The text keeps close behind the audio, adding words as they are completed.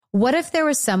What if there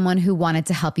was someone who wanted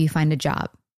to help you find a job?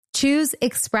 Choose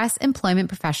Express Employment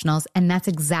Professionals, and that's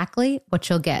exactly what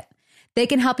you'll get. They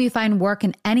can help you find work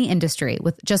in any industry.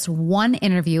 With just one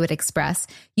interview at Express,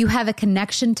 you have a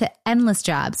connection to endless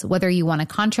jobs, whether you want a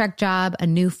contract job, a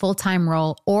new full-time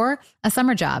role, or a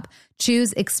summer job.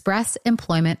 Choose Express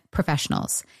Employment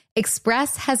Professionals.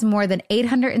 Express has more than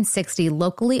 860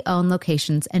 locally owned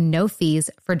locations and no fees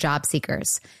for job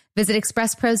seekers. Visit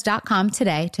expresspros.com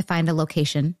today to find a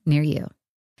location near you.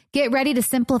 Get ready to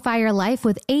simplify your life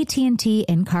with AT&T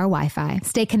in-car Wi-Fi.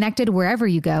 Stay connected wherever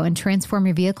you go and transform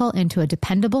your vehicle into a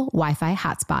dependable Wi-Fi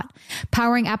hotspot.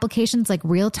 Powering applications like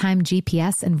real-time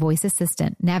GPS and voice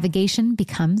assistant, navigation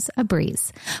becomes a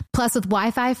breeze. Plus, with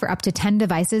Wi-Fi for up to 10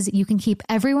 devices, you can keep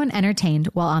everyone entertained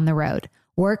while on the road.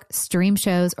 Work, stream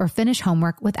shows, or finish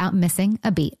homework without missing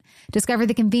a beat. Discover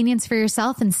the convenience for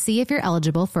yourself and see if you're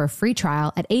eligible for a free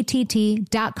trial at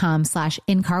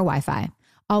att.com/in-car Wi-Fi.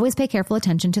 Always pay careful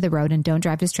attention to the road and don't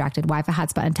drive distracted. Wi-Fi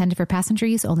hotspot intended for passenger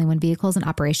use only when vehicles in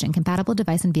operation. Compatible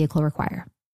device and vehicle require.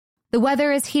 The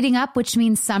weather is heating up, which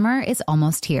means summer is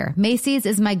almost here. Macy's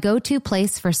is my go-to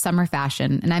place for summer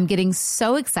fashion, and I'm getting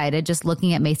so excited just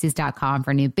looking at Macy's.com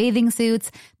for new bathing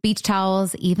suits, beach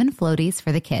towels, even floaties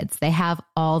for the kids. They have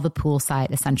all the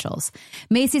poolside essentials.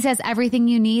 Macy's has everything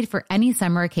you need for any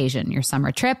summer occasion, your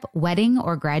summer trip, wedding,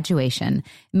 or graduation.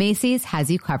 Macy's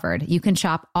has you covered. You can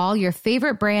shop all your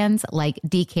favorite brands like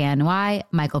DKNY,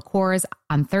 Michael Kors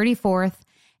on 34th.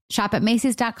 Shop at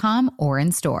Macy's.com or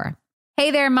in store. Hey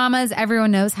there, mamas.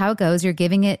 Everyone knows how it goes. You're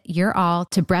giving it your all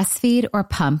to breastfeed or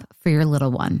pump for your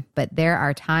little one. But there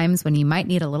are times when you might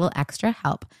need a little extra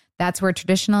help. That's where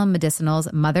Traditional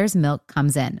Medicinals Mother's Milk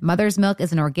comes in. Mother's Milk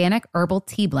is an organic herbal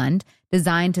tea blend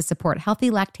designed to support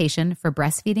healthy lactation for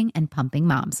breastfeeding and pumping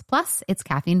moms. Plus, it's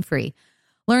caffeine-free.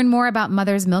 Learn more about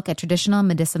Mother's Milk at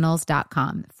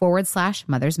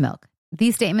traditionalmedicinals.com/Mother's Milk.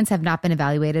 These statements have not been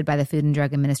evaluated by the Food and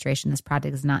Drug Administration. This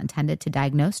product is not intended to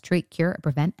diagnose, treat, cure, or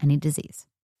prevent any disease.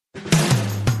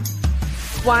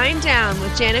 Wind Down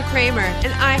with Jana Kramer,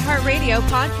 an iHeartRadio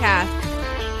podcast.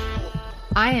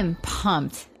 I am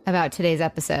pumped about today's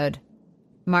episode.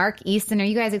 Mark, Easton, are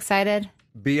you guys excited?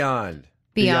 Beyond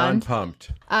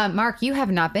pumped. Mark, you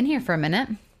have not been here for a minute.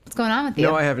 What's going on with you?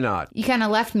 No, I have not. You kind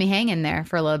of left me hanging there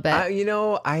for a little bit.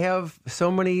 I have so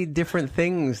many different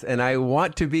things, and I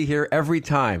want to be here every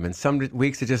time. And some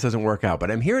weeks it just doesn't work out.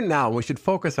 But I'm here now, and we should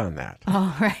focus on that.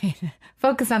 Oh, right.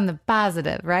 Focus on the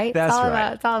positive, right? That's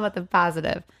right. It's all about the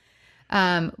positive.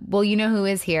 Well, you know who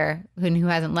is here, who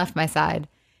hasn't left my side,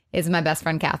 is my best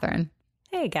friend, Catherine.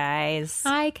 Hey, guys.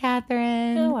 Hi,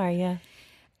 Catherine. How are you?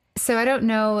 So I don't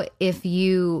know if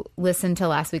you listened to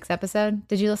last week's episode.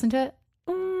 Did you listen to it?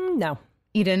 No.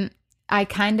 You didn't? I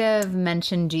kind of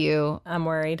mentioned you. I'm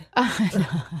worried. That's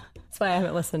why I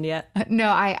haven't listened yet. No,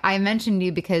 I mentioned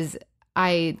you because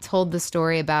I told the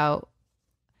story about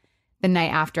the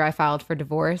night after I filed for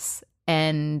divorce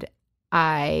and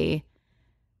I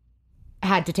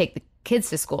had to take the kids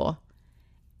to school.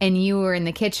 And you were in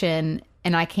the kitchen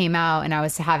and I came out and I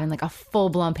was having like a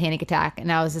full-blown panic attack.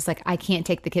 And I was just like, I can't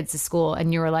take the kids to school.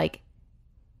 And you were like,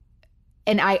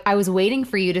 and I was waiting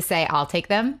for you to say, I'll take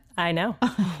them. I know.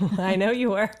 I know you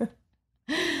were.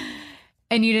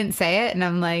 And you didn't say it. And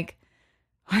I'm like,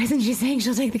 why isn't she saying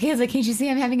she'll take the kids? Like, can't you see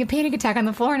I'm having a panic attack on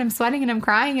the floor and I'm sweating and I'm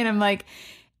crying? And I'm like,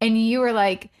 and you were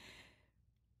like,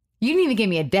 you didn't even give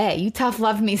me a day. You tough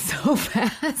loved me so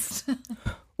fast.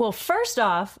 Well, first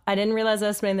off, I didn't realize I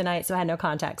was spending the night, so I had no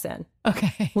contacts in.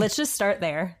 Okay. Let's just start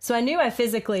there. So I knew I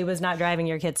physically was not driving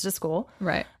your kids to school.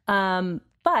 Right.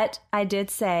 But I did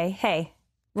say, hey,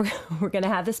 we're going to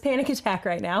have this panic attack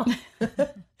right now.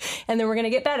 And then we're going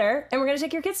to get better and we're going to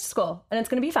take your kids to school and it's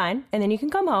going to be fine. And then you can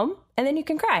come home and then you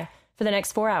can cry for the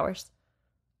next 4 hours.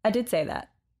 I did say that.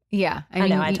 Yeah. I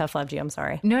know. I tough loved you. I'm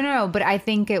sorry. No. But I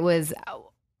think it was,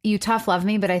 you tough loved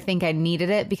me, but I think I needed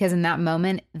it because in that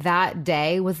moment, that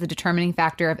day was the determining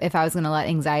factor of if I was going to let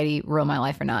anxiety rule my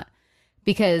life or not.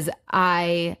 Because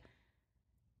I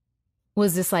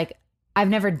was just like, I've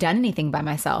never done anything by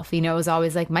myself. You know, it was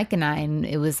always like Mike and I, and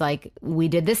it was like, we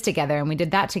did this together and we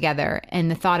did that together. And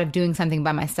the thought of doing something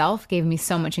by myself gave me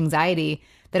so much anxiety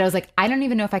that I was like, I don't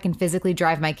even know if I can physically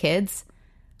drive my kids,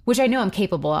 which I know I'm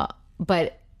capable of.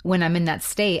 But when I'm in that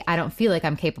state, I don't feel like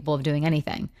I'm capable of doing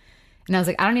anything. And I was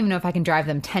like, I don't even know if I can drive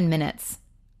them 10 minutes,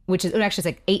 which is actually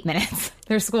it's like 8 minutes,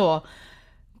 their school.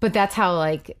 But that's how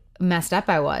like messed up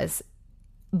I was.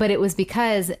 But it was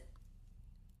because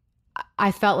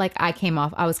I felt like I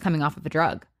was coming off of a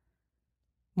drug.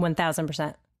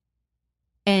 1000%.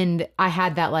 And I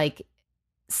had that like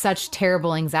such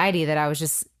terrible anxiety that I was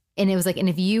just, and it was like, and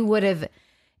if you would have,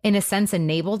 in a sense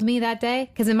enabled me that day.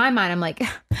 Because in my mind, I'm like,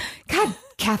 God,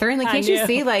 Catherine, like, can't you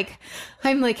see, like,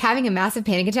 I'm like having a massive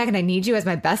panic attack and I need you as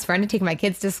my best friend to take my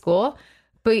kids to school.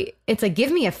 But it's like,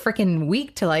 give me a freaking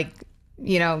week to like,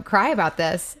 you know, cry about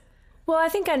this. Well, I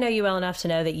think I know you well enough to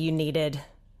know that you needed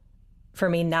for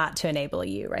me not to enable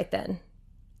you right then.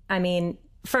 I mean,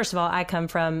 first of all, I come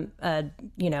from a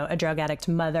drug addict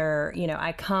mother. You know,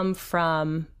 I come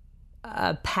from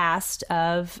a past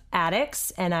of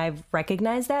addicts, and I've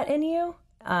recognized that in you.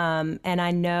 And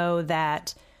I know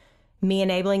that me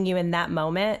enabling you in that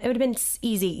moment, it would have been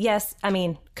easy. Yes. I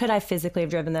mean, could I physically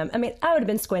have driven them? I mean, I would have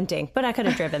been squinting, but I could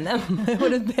have driven them. It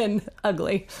would have been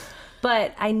ugly.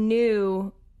 But I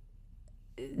knew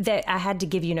that I had to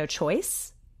give you no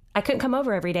choice. I couldn't come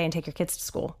over every day and take your kids to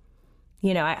school.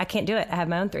 You know, I can't do it. I have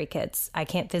my own 3 kids. I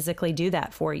can't physically do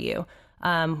that for you.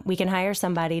 We can hire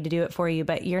somebody to do it for you,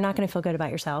 but you're not going to feel good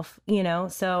about yourself, you know?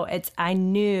 So I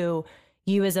knew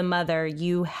you as a mother,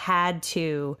 you had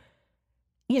to,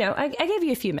 you know, I gave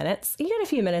you a few minutes. You got a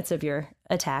few minutes of your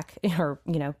attack, or,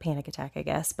 you know, panic attack, I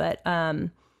guess. But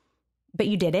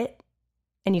you did it,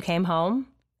 and you came home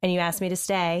and you asked me to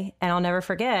stay, and I'll never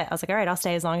forget. I was like, all right, I'll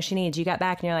stay as long as she needs. You got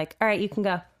back and you're like, all right, you can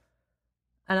go.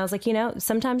 And I was like, you know,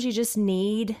 sometimes you just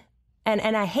need, and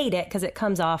I hate it because it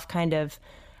comes off kind of,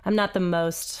 I'm not the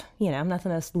most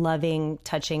loving,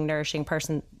 touching, nourishing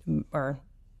person, or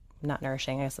not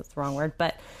nourishing, I guess that's the wrong word,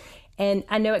 and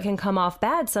I know it can come off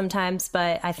bad sometimes,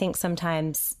 but I think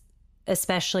sometimes,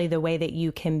 especially the way that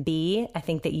you can be, I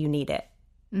think that you need it.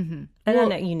 Mm-hmm. And I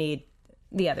know you need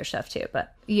the other stuff too,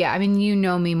 but. Yeah, I mean, you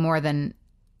know me more than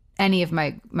any of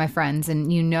my friends,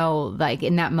 and you know, like,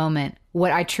 in that moment,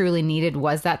 what I truly needed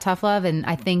was that tough love. And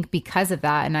I think because of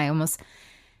that, and I almost,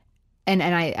 and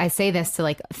I say this to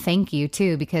like thank you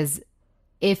too, because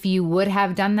if you would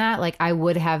have done that, like, I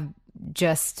would have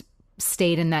just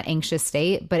stayed in that anxious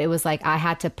state. But it was like I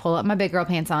had to pull up my big girl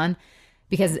pants on,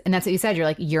 because, and that's what you said, you're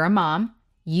like, you're a mom,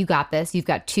 you got this, you've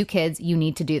got 2 kids, you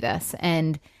need to do this.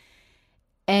 And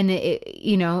it,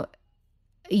 you know,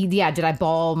 yeah, did I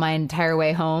bawl my entire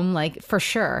way home? Like, for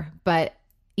sure. But,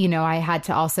 you know, I had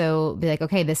to also be like,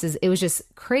 okay, it was just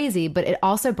crazy. But it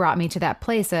also brought me to that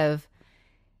place of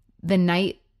the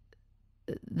night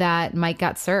that Mike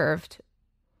got served.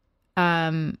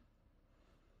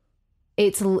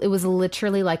 It was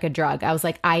literally like a drug. I was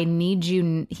like, I need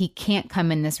you. He can't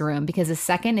come in this room, because the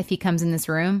second, if he comes in this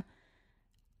room,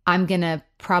 I'm going to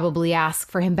probably ask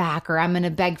for him back, or I'm going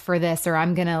to beg for this, or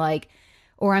I'm going to like,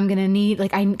 or I'm going to need,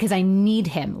 like, because I need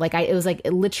him. Like, it was like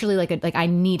literally like I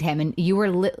need him. And you were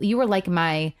like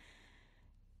my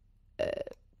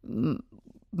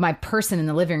person in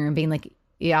the living room, being like,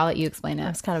 yeah, I'll let you explain it.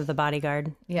 It's kind of the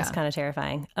bodyguard. Yeah. It's kind of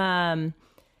terrifying.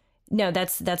 No,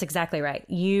 that's exactly right.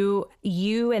 You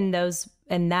in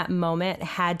that moment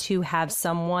had to have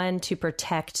someone to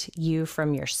protect you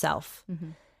from yourself. Mm-hmm.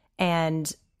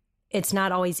 And it's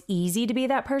not always easy to be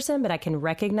that person, but I can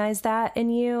recognize that in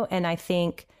you. And I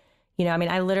think, you know, I mean,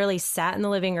 I literally sat in the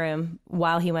living room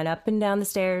while he went up and down the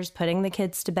stairs, putting the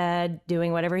kids to bed,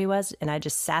 doing whatever he was. And I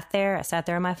just sat there. I sat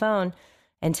there on my phone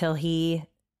until he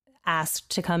asked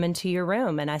to come into your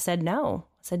room. And I said, no.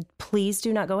 I said, please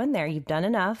do not go in there. You've done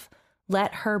enough.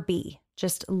 Let her be.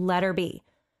 Just let her be.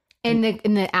 And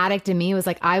the addict in me was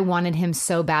like, I wanted him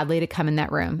so badly to come in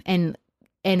that room and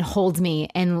hold me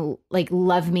and like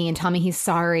love me and tell me he's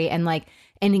sorry and like,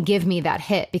 and give me that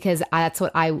hit, because that's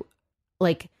what I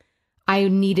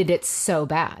needed it so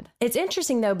bad. It's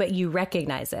interesting though, but you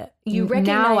recognize it. You recognize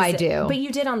now I it, do. But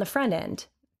you did on the front end,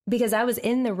 because I was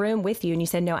in the room with you and you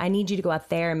said, no, I need you to go out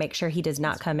there and make sure he does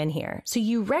not come in here. So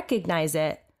you recognize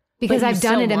it. Because I've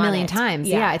done it a million times.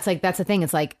 Yeah. It's like, that's the thing.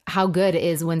 It's like, how good it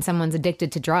is when someone's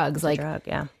addicted to drugs. Like,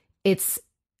 yeah.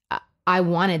 I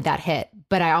wanted that hit,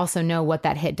 but I also know what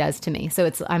that hit does to me. So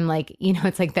I'm like, you know,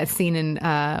 it's like that scene in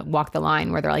Walk the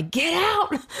Line where they're like, get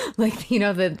out. Like, you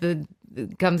know, the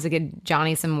comes to get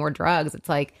Johnny some more drugs. It's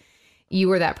like, you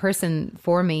were that person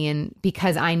for me. And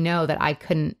because I know that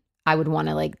I would want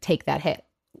to like take that hit.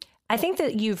 I think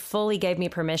that you fully gave me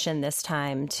permission this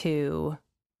time to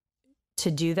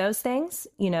do those things,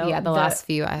 you know? Yeah, the last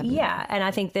few I haven't. Yeah, and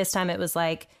I think this time it was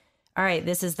like, all right,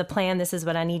 this is the plan. This is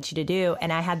what I need you to do.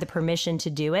 And I had the permission to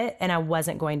do it, and I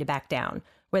wasn't going to back down.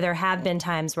 Where there have been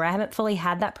times where I haven't fully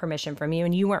had that permission from you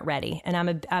and you weren't ready. And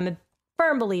I'm a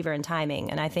firm believer in timing.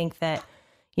 And I think that,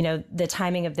 you know, the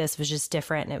timing of this was just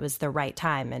different and it was the right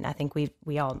time. And I think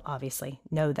we all obviously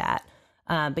know that.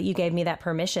 But you gave me that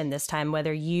permission this time,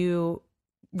 whether you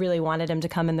really wanted him to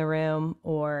come in the room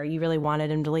or you really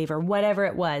wanted him to leave or whatever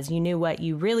it was, you knew what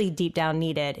you really deep down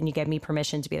needed and you gave me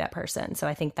permission to be that person. So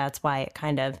I think that's why it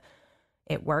kind of,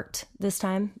 it worked this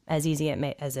time. As easy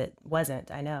as it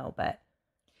wasn't, I know, but.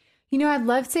 You know, I'd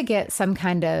love to get some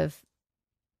kind of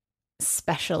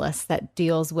specialist that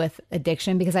deals with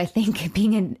addiction, because I think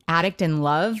being an addict in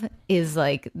love is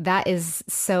like, that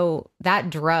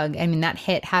drug, I mean, that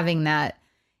hit, having that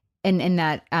and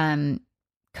that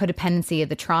codependency of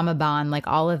the trauma bond, like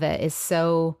all of it is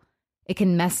so, it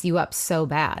can mess you up so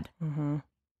bad. Mm-hmm.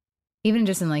 Even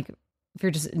just in like, if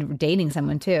you're just dating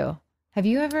someone too. Have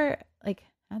you ever like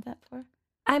had that before?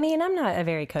 I mean, I'm not a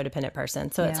very codependent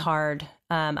person, so it's hard.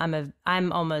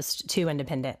 I'm almost too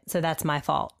independent, so that's my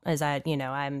fault.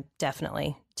 I'm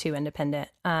definitely too independent.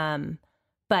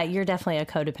 But you're definitely a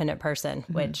codependent person,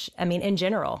 which I mean, in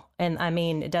general, and I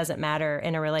mean, it doesn't matter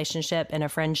in a relationship, in a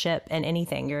friendship, in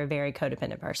anything. You're a very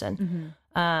codependent person,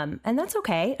 and that's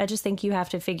okay. I just think you have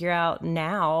to figure out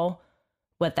now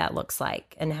what that looks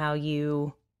like and how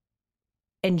you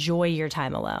enjoy your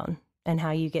time alone and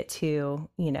how you get to,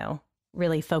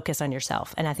 really focus on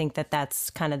yourself. And I think that that's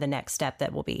kind of the next step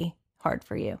that will be hard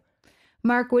for you.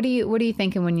 Mark, what are you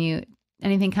thinking when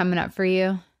anything coming up for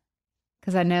you?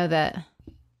 Because I know that.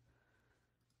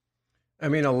 I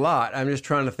mean, a lot. I'm just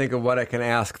trying to think of what I can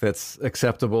ask that's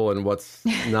acceptable and what's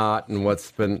not, and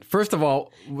what's been. First of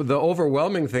all, the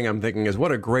overwhelming thing I'm thinking is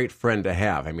what a great friend to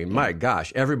have. I mean, my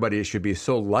gosh, everybody should be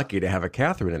so lucky to have a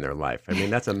Catherine in their life. I mean,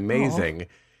 that's amazing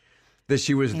that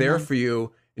she was there for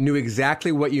you, knew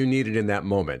exactly what you needed in that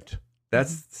moment.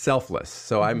 That's selfless.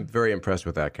 So I'm very impressed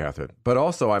with that, Catherine. But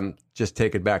also, I'm just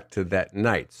taken back to that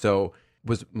night. So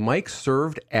was Mike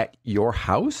served at your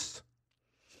house?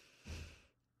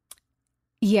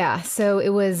 Yeah, so it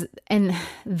was, and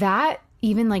that,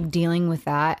 even like dealing with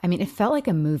that, I mean, it felt like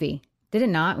a movie. Did it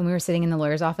not, when we were sitting in the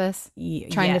lawyer's office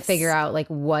trying to figure out like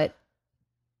what,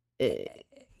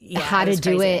 how to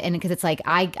do it? And because it's like,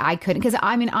 I couldn't, because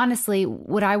I mean, honestly,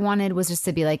 what I wanted was just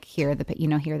to be like, here are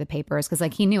the papers. Because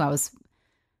like he knew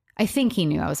I think he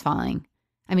knew I was falling.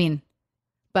 I mean,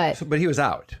 but he was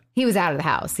out. He was out of the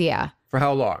house, yeah. For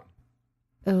how long?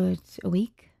 A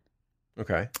week.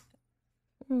 Okay.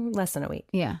 Less than a week.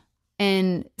 Yeah.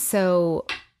 And so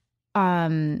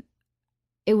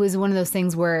it was one of those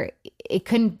things where it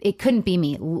couldn't be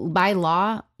me. By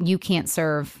law, you can't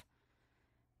serve.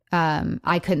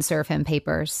 I couldn't serve him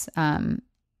papers.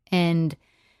 And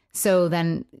so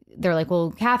then they're like,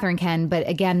 well, Catherine can, but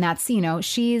again, that's,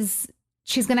 she's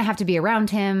going to have to be around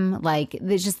him. Like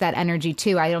there's just that energy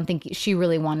too. I don't think she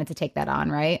really wanted to take that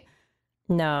on. Right.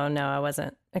 No, I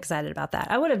wasn't excited about that.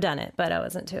 I would have done it, but I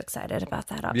wasn't too excited about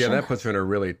that option. Yeah, that puts her in a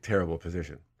really terrible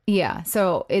position. Yeah.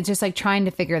 So it's just like trying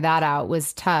to figure that out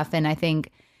was tough. And I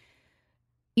think,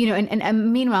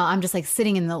 and meanwhile, I'm just like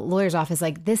sitting in the lawyer's office,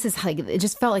 like, this is like, it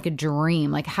just felt like a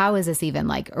dream. Like, how is this even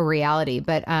like a reality?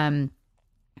 But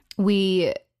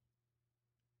he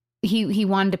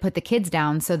wanted to put the kids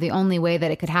down. So the only way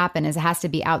that it could happen is it has to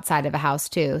be outside of a house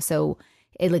too. So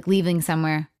it like leaving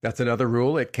somewhere. That's another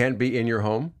rule. It can't be in your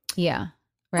home. Yeah.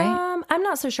 Right. I'm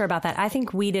not so sure about that. I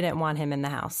think we didn't want him in the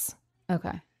house.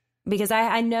 Okay. Because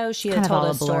I know she had told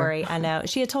a story. I know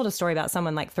she had told a story about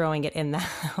someone like throwing it in the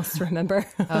house, remember?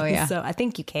 Oh, yeah. So I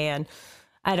think you can.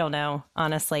 I don't know,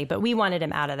 honestly. But we wanted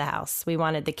him out of the house. We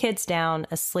wanted the kids down,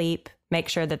 asleep, make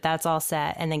sure that that's all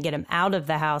set, and then get him out of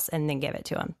the house and then give it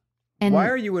to him. And why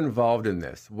are you involved in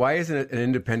this? Why isn't an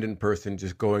independent person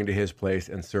just going to his place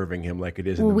and serving him like it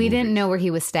is in the we movies? Didn't know where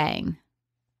he was staying.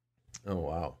 Oh,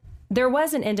 wow. There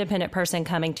was an independent person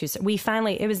coming to,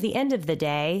 it was the end of the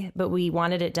day, but we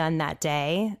wanted it done that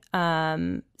day.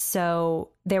 So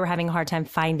they were having a hard time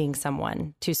finding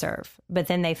someone to serve, but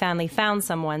then they finally found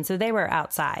someone. So they were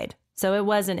outside. So it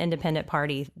was an independent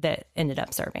party that ended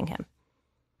up serving him.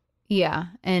 Yeah.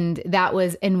 And that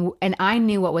was, and I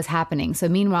knew what was happening. So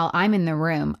meanwhile, I'm in the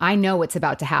room. I know what's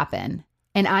about to happen.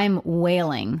 And I'm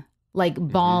wailing, like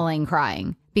bawling,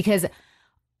 crying, because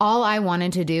all I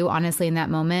wanted to do, honestly, in that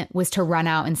moment was to run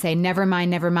out and say, never mind,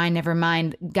 never mind, never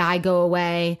mind. Guy, go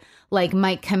away. Like,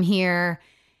 Mike, come here.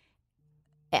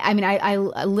 I mean, I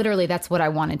literally, that's what I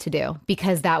wanted to do,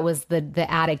 because that was the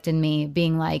addict in me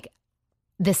being like,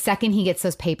 the second he gets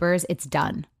those papers, it's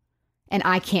done. And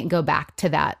I can't go back to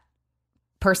that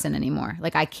person anymore.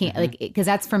 Like, I can't, like, because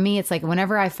that's for me, it's like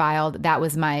whenever I filed, I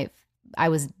was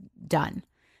done.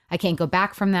 I can't go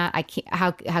back from that. I can't,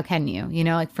 how can you,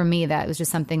 like for me, that was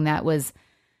just something that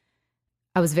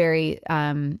I was very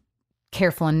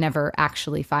careful and never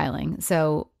actually filing.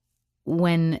 So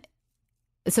me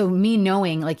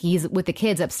knowing like he's with the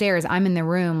kids upstairs, I'm in the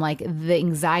room, like the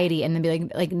anxiety, and then be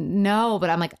like, no, but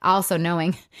I'm like also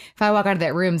knowing if I walk out of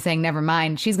that room saying, never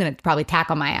mind, she's going to probably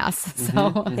tackle my ass.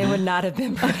 So it would not have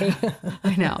been pretty.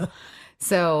 I know.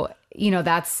 So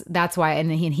that's why.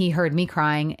 And he heard me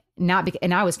crying,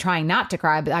 and I was trying not to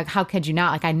cry, but like, how could you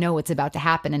not? Like, I know what's about to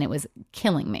happen, and it was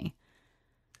killing me.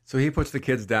 So he puts the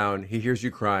kids down. He hears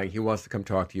you crying. He wants to come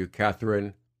talk to you.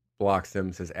 Catherine blocks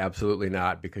him, says absolutely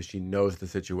not, because she knows the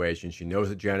situation. She knows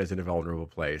that Jen is in a vulnerable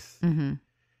place. Mm-hmm.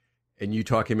 And you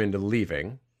talk him into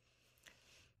leaving.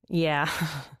 Yeah.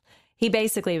 He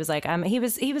basically was like, he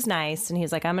was nice. And he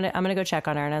was like, I'm going to go check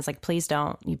on her. And I was like, please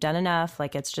don't. You've done enough.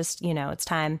 Like, it's just, it's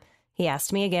time. He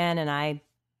asked me again, and I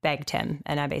begged him.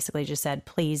 And I basically just said,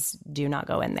 please do not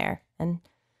go in there. And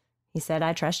he said,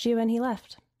 I trust you. And he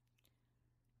left.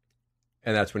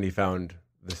 And that's when he found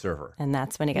the server. And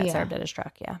that's when he got served at his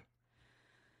truck. Yeah.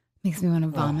 Makes me want to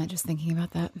vomit just thinking about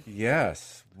that.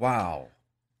 Yes. Wow.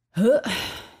 And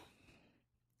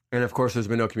of course, there's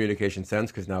been no communication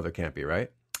since, because now there can't be,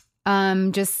 right?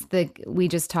 We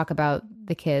just talk about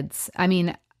the kids. I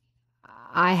mean,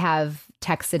 I have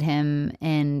texted him,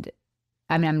 and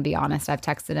I'm going to be honest, I've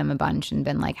texted him a bunch and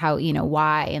been like, how,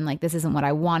 why? And like, this isn't what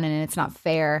I wanted, and it's not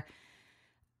fair.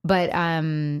 But,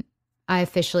 I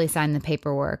officially signed the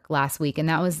paperwork last week, and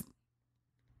that was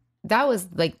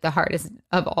like the hardest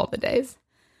of all the days.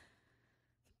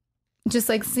 Just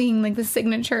like seeing like the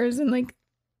signatures and like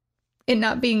it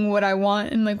not being what I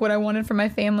want and like what I wanted for my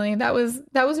family. That was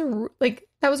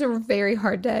a very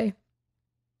hard day.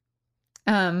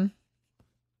 And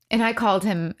I called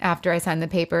him after I signed the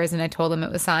papers, and I told him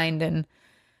it was signed, and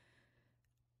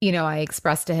I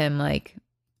expressed to him like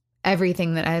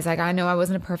everything that I was like, I know I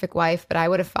wasn't a perfect wife, but I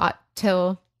would have fought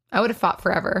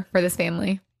forever for this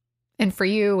family and for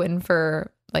you and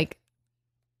for like,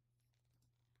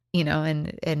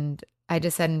 and I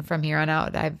just said, from here on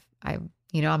out, I'm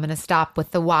going to stop with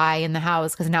the why in the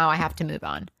house, because now I have to move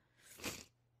on.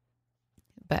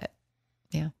 But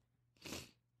yeah.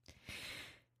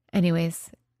 Anyways,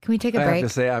 can we take a break? I have to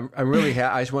say, I'm really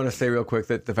I just want to say real quick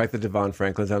that the fact that Devon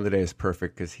Franklin's on today is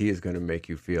perfect, because he is going to make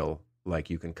you feel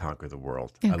like you can conquer the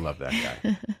world. Okay. I love that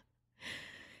guy.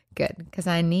 Good, because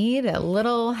I need a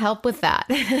little help with that.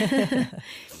 All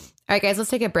right, guys,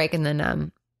 let's take a break, and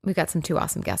then we've got some 2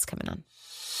 awesome guests coming on.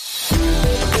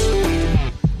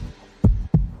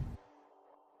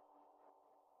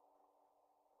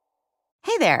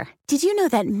 Hey there. Did you know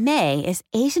that May is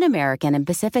Asian American and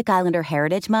Pacific Islander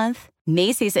Heritage Month?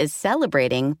 Macy's is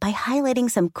celebrating by highlighting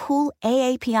some cool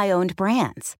AAPI-owned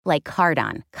brands like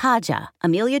Cardon, Kaja,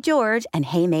 Amelia George, and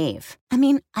Hey Mave. I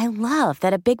mean, I love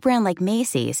that a big brand like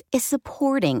Macy's is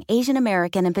supporting Asian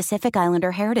American and Pacific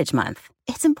Islander Heritage Month.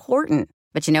 It's important.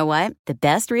 But you know what? The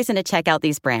best reason to check out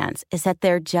these brands is that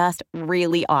they're just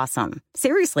really awesome.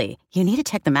 Seriously, you need to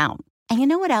check them out. And you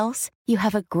know what else? You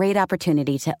have a great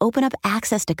opportunity to open up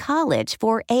access to college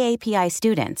for AAPI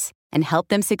students and help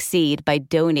them succeed by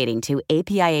donating to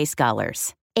APIA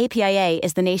Scholars. APIA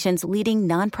is the nation's leading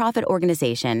nonprofit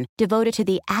organization devoted to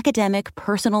the academic,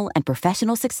 personal, and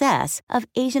professional success of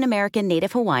Asian American,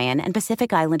 Native Hawaiian, and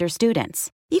Pacific Islander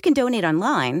students. You can donate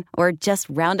online or just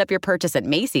round up your purchase at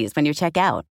Macy's when you check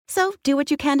out. So do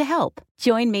what you can to help.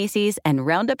 Join Macy's and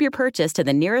round up your purchase to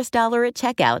the nearest dollar at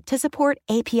checkout to support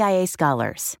APIA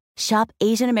Scholars. Shop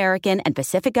Asian American and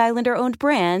Pacific Islander-owned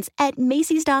brands at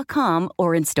Macys.com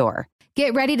or in store.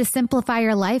 Get ready to simplify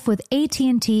your life with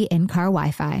AT&T in-car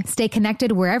Wi-Fi. Stay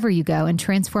connected wherever you go and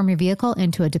transform your vehicle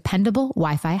into a dependable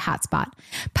Wi-Fi hotspot.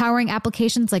 Powering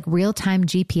applications like real-time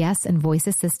GPS and voice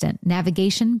assistant,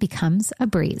 navigation becomes a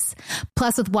breeze.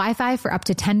 Plus, with Wi-Fi for up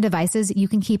to 10 devices, you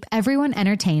can keep everyone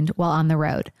entertained while on the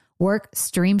road. Work,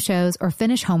 stream shows, or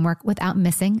finish homework without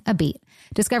missing a beat.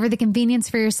 Discover the convenience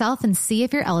for yourself and see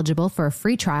if you're eligible for a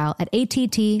free trial at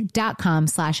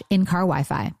att.com/in-car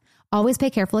Wi-Fi. Always pay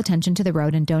careful attention to the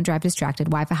road and don't drive distracted.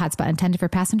 Wi-Fi hotspot intended for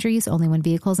passenger use only when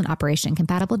vehicles in operation.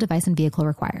 Compatible device and vehicle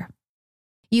require.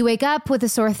 You wake up with a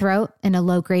sore throat and a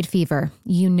low-grade fever.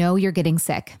 You know you're getting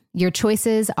sick. Your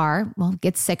choices are,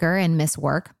 get sicker and miss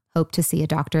work. Hope to see a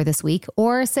doctor this week,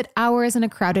 or sit hours in a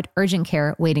crowded urgent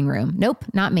care waiting room. Nope,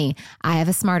 not me. I have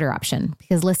a smarter option,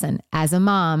 because listen, as a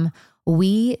mom,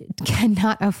 we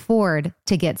cannot afford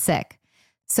to get sick.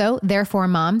 So therefore,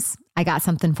 moms, I got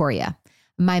something for you.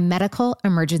 My medical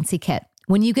emergency kit.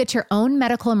 When you get your own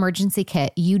medical emergency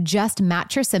kit, you just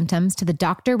match your symptoms to the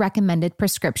doctor-recommended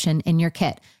prescription in your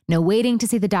kit. No waiting to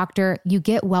see the doctor. You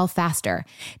get well faster.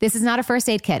 This is not a first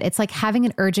aid kit. It's like having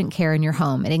an urgent care in your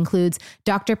home. It includes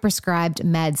doctor-prescribed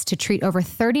meds to treat over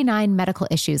 39 medical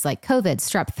issues like COVID,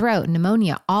 strep throat,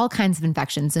 pneumonia, all kinds of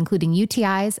infections, including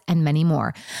UTIs and many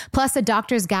more. Plus a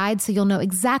doctor's guide so you'll know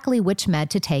exactly which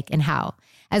med to take and how.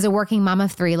 As a working mom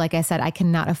of 3, like I said, I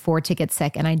cannot afford to get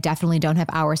sick, and I definitely don't have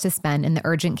hours to spend in the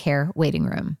urgent care waiting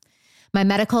room. My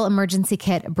medical emergency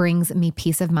kit brings me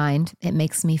peace of mind. It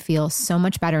makes me feel so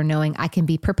much better knowing I can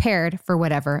be prepared for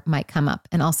whatever might come up.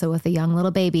 And also with a young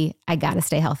little baby, I got to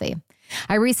stay healthy.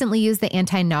 I recently used the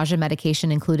anti-nausea medication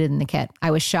included in the kit.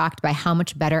 I was shocked by how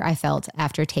much better I felt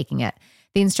after taking it.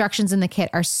 The instructions in the kit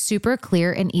are super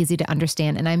clear and easy to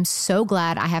understand, and I'm so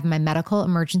glad I have my medical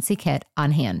emergency kit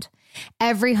on hand.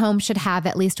 Every home should have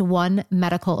at least one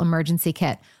medical emergency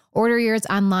kit. Order yours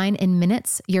online in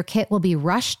minutes. Your kit will be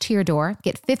rushed to your door.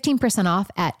 Get 15% off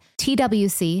at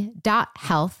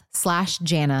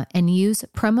twc.health/Jana and use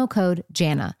promo code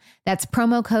Jana. That's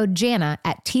promo code Jana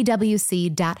at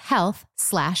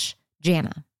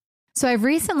twc.health/Jana. So I've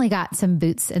recently got some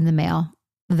boots in the mail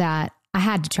that I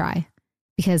had to try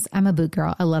because I'm a boot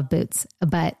girl. I love boots,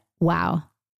 but wow,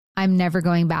 I'm never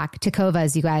going back.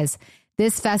 Tecovas, you guys.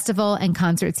 This festival and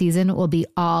concert season will be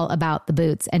all about the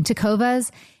boots, and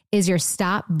Tecovas is your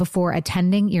stop before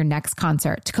attending your next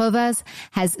concert. Tecovas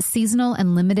has seasonal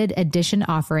and limited edition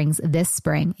offerings this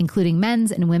spring, including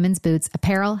men's and women's boots,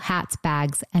 apparel, hats,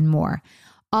 bags, and more.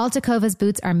 All Tecovas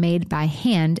boots are made by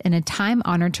hand in a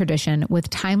time-honored tradition with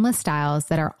timeless styles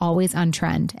that are always on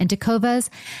trend. And Tecovas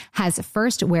has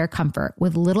first wear comfort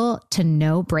with little to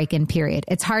no break-in period.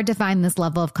 It's hard to find this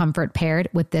level of comfort paired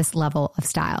with this level of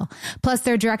style. Plus,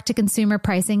 their direct-to-consumer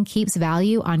pricing keeps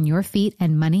value on your feet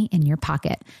and money in your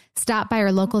pocket. Stop by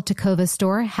our local Tecovas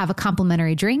store, have a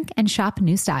complimentary drink, and shop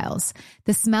new styles.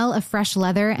 The smell of fresh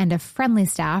leather and a friendly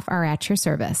staff are at your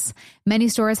service. Many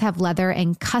stores have leather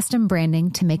and custom branding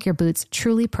to make your boots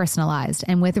truly personalized.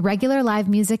 And with regular live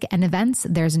music and events,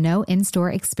 there's no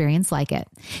in-store experience like it.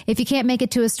 If you can't make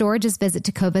it to a store, just visit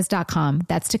tecovas.com.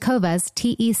 That's Tecovas,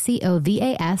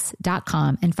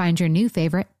 Tecovas.com, and find your new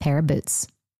favorite pair of boots.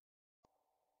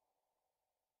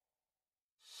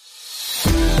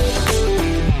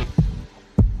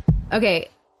 Okay,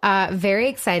 very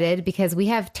excited because we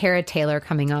have Tara Taylor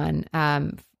coming on.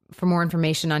 For more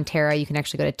information on Tara, you can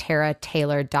actually go to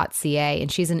tarataylor.ca,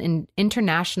 and she's an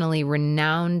internationally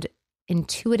renowned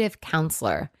intuitive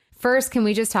counselor. First, can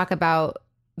we just talk about,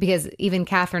 because even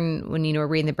Catherine, when we're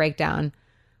reading the breakdown,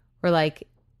 we're like,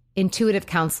 intuitive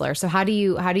counselor. So how do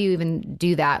you even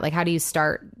do that? Like, how do you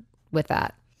start with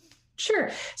that? Sure.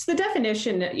 So the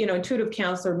definition, intuitive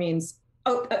counselor means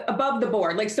above the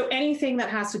board. Like, so anything that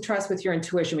has to trust with your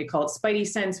intuition, we call it spidey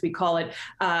sense. We call it,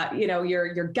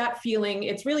 your gut feeling.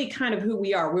 It's really kind of who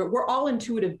we are. We're all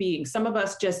intuitive beings. Some of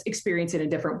us just experience it in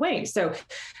different ways. So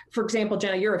for example,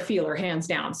 Jenna, you're a feeler, hands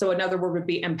down. So another word would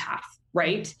be empath.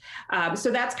 Right.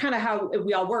 So that's kind of how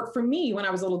we all work. For me, when I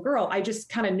was a little girl, I just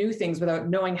kind of knew things without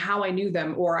knowing how I knew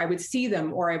them, or I would see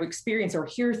them, or I would experience or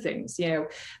hear things,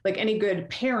 like any good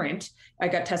parent. I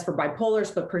got tested for bipolar,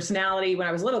 split personality when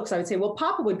I was little, because I would say, well,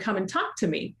 Papa would come and talk to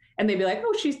me. And they'd be like,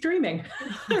 oh, she's dreaming.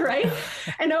 Right.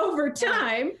 And over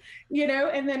time,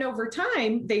 over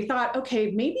time, they thought,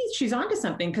 okay, maybe she's onto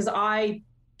something, because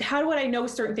how would I know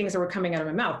certain things that were coming out of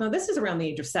my mouth? Now, this is around the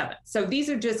age of 7. So these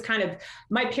are just kind of,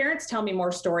 my parents tell me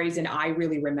more stories and I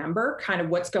really remember kind of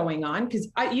what's going on, because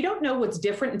you don't know what's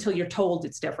different until you're told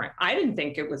it's different. I didn't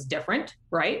think it was different,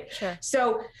 right? Sure.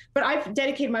 So, but I've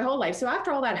dedicated my whole life. So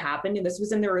after all that happened, and this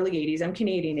was in the early 80s, I'm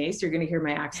Canadian, so you're going to hear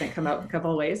my accent come out in a couple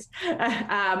of ways.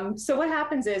 So what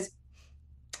happens is,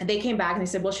 they came back and they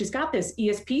said, well, she's got this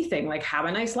ESP thing, like have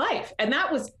a nice life. And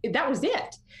that was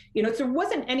it. So there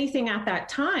wasn't anything at that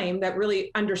time that really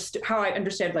understood how I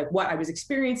understood like what I was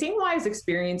experiencing, why I was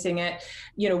experiencing it,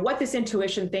 what this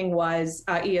intuition thing was,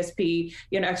 ESP,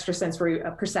 extrasensory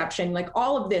perception, like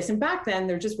all of this. And back then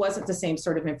there just wasn't the same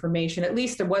sort of information. At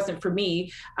least there wasn't for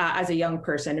me as a young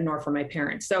person, and nor for my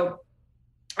parents. So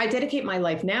I dedicate my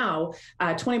life now,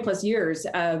 20 plus years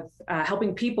of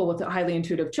helping people with highly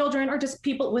intuitive children, or just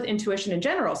people with intuition in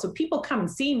general. So people come and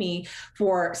see me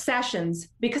for sessions,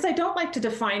 because I don't like to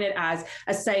define it as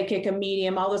a psychic, a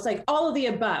medium, all of the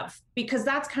above, because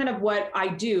that's kind of what I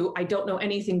do. I don't know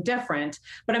anything different,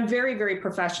 but I'm very, very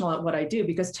professional at what I do,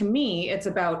 because to me, it's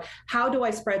about how do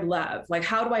I spread love? Like,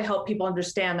 how do I help people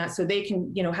understand that so they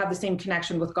can, have the same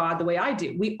connection with God the way I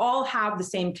do? We all have the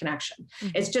same connection.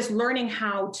 Mm-hmm. It's just learning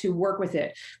how to work with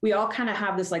it. We all kind of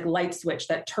have this like light switch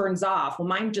that turns off. Well,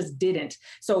 mine just didn't.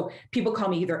 So people call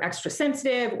me either extra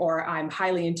sensitive or I'm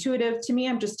highly intuitive. To me,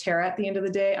 I'm just Tara at the end of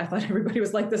the day. I thought everybody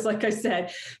was like this, like I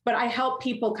said, but I help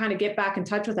people kind of get back in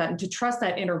touch with that and to trust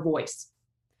that inner voice.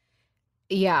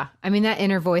 Yeah. I mean, that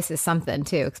inner voice is something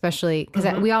too, especially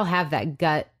because we all have that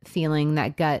gut feeling,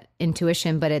 that gut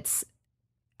intuition, but it's,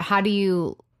 how do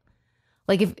you,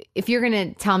 like, if you're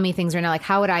going to tell me things right now, like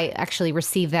how would I actually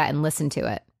receive that and listen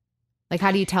to it? Like,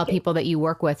 how do you tell people that you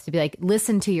work with to be like,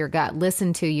 listen to your gut,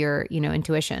 listen to your,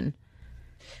 intuition?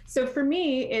 So for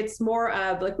me, it's more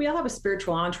of like we all have a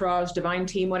spiritual entourage, divine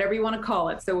team, whatever you want to call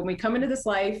it. So when we come into this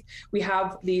life, we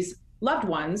have these loved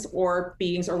ones or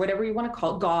beings or whatever you want to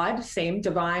call it, God, same,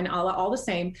 divine, Allah, all the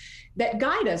same, that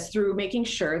guide us through making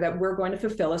sure that we're going to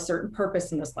fulfill a certain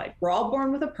purpose in this life. We're all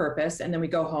born with a purpose, and then we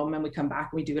go home and we come back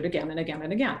and we do it again and again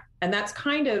and again. And that's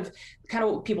kind of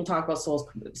what people talk about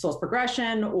soul's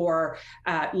progression or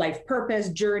life purpose,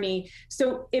 journey.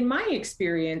 So in my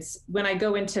experience, when I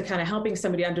go into kind of helping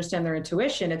somebody understand their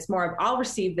intuition, it's more of I'll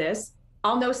receive this.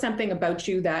 I'll know something about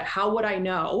you that how would I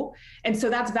know? And so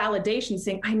that's validation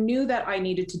saying, I knew that I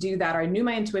needed to do that, or I knew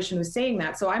my intuition was saying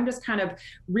that. So I'm just kind of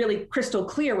really crystal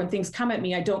clear when things come at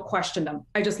me, I don't question them.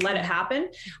 I just let it happen.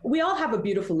 We all have a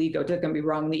beautiful ego, don't get me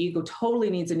wrong. The ego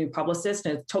totally needs a new publicist,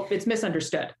 and it's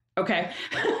misunderstood. Okay.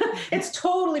 It's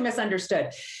totally misunderstood.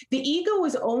 The ego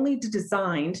is only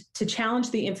designed to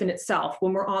challenge the infinite self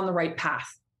when we're on the right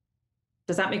path.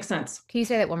 Does that make sense? Can you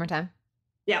say that one more time?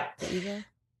 Yeah. The ego?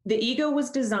 The ego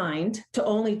was designed to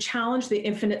only challenge the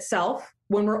infinite self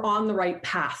when we're on the right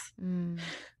path.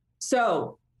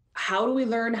 So how do we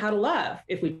learn how to love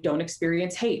if we don't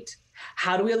experience hate?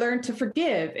 How do we learn to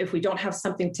forgive if we don't have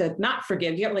something to not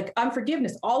forgive? You know, like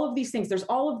unforgiveness, all of these things. There's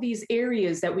all of these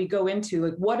areas that we go into.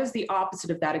 Like, what is the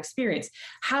opposite of that experience?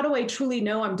 How do I truly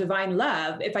know I'm divine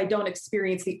love if I don't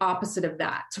experience the opposite of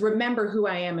that? To remember who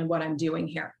I am and what I'm doing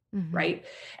here. Mm-hmm. Right.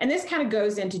 And this kind of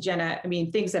goes into, Jenna, I mean,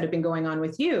 things that have been going on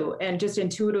with you and just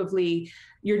intuitively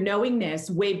your knowingness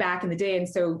way back in the day. And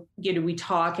so, you know, we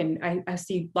talk and I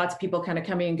see lots of people kind of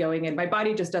coming and going, and my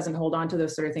body just doesn't hold on to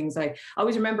those sort of things. I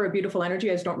always remember a beautiful energy.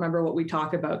 I just don't remember what we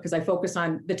talk about because I focus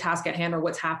on the task at hand or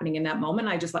what's happening in that moment.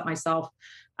 I just let myself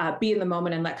be in the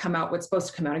moment and let come out what's supposed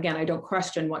to come out. Again, I don't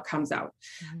question what comes out.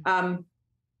 Mm-hmm.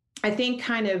 I think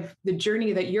kind of the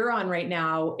journey that you're on right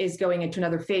now is going into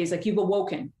another phase. Like you've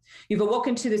awoken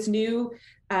to this new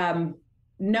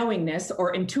knowingness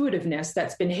or intuitiveness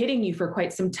that's been hitting you for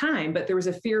quite some time. But there was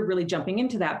a fear of really jumping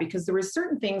into that because there were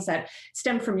certain things that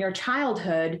stemmed from your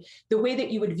childhood, the way that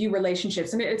you would view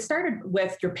relationships. And it started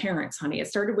with your parents, honey. It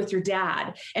started with your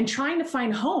dad and trying to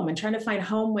find home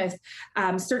with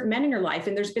certain men in your life.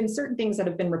 And there's been certain things that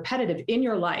have been repetitive in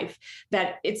your life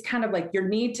that it's kind of like your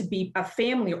need to be a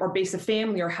family or base a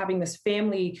family or having this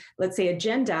family, let's say,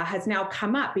 agenda has now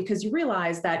come up because you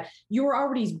realize that you were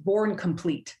already born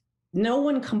complete. No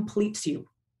one completes you.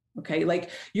 Okay. Like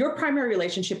your primary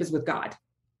relationship is with God,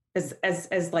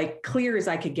 as like clear as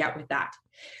I could get with that.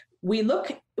 We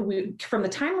from the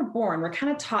time we're born, we're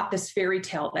kind of taught this fairy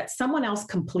tale that someone else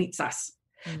completes us,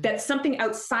 that something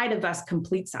outside of us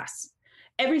completes us.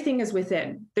 Everything is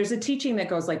within. There's a teaching that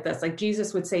goes like this, like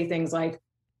Jesus would say things like,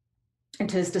 and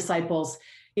to his disciples,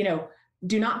 you know,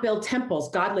 do not build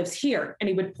temples. God lives here. And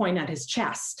he would point at his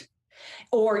chest.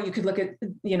 Or you could look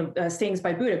at, sayings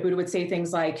by Buddha. Buddha would say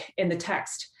things like in the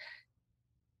text,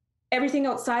 everything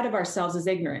outside of ourselves is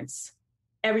ignorance.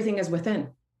 Everything is within.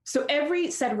 So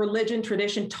every set of religion,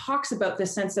 tradition talks about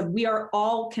this sense of we are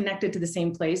all connected to the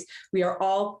same place. We are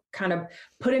all kind of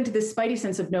put into this spidey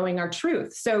sense of knowing our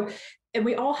truth. So, and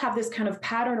we all have this kind of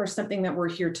pattern or something that we're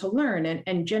here to learn.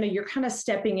 And Jenna, you're kind of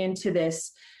stepping into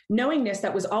this knowingness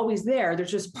that was always there.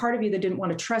 There's just part of you that didn't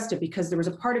want to trust it because there was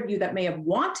a part of you that may have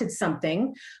wanted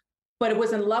something, but it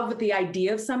was in love with the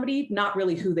idea of somebody, not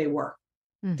really who they were.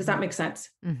 Mm-hmm. Does that make sense?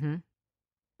 Mm-hmm.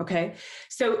 Okay.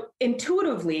 So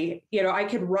intuitively, I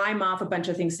could rhyme off a bunch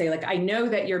of things, say like, I know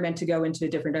that you're meant to go into a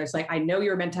different direction. Like, I know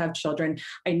you're meant to have children.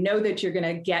 I know that you're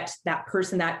going to get that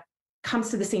person that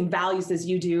comes to the same values as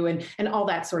you do and all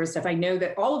that sort of stuff. I know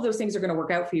that all of those things are going to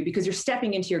work out for you because you're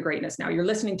stepping into your greatness now. You're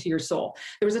listening to your soul.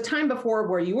 There was a time before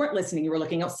where you weren't listening. You were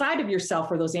looking outside of yourself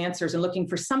for those answers and looking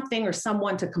for something or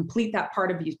someone to complete that part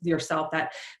of yourself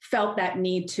that felt that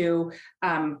need to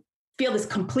feel this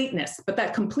completeness, but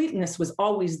that completeness was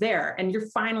always there. And you're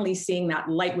finally seeing that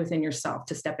light within yourself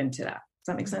to step into that. Does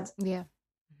that make sense? Yeah.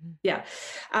 Mm-hmm. Yeah.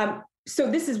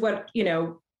 So this is what,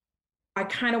 I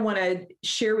kind of want to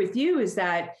share with you is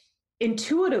that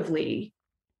intuitively,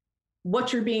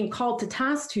 what you're being called to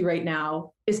task to right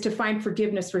now is to find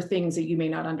forgiveness for things that you may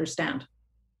not understand.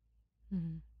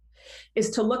 Mm-hmm.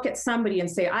 Is to look at somebody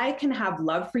and say, I can have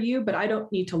love for you, but I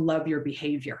don't need to love your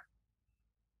behavior.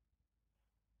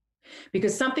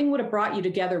 Because something would have brought you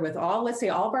together with let's say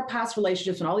all of our past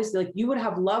relationships and all these, like you would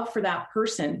have love for that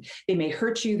person. They may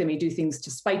hurt you. They may do things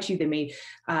to spite you. They may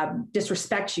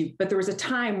disrespect you. But there was a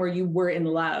time where you were in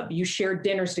love. You shared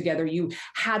dinners together. You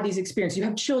had these experiences. You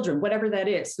have children, whatever that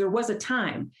is. There was a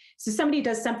time. So somebody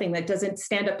does something that doesn't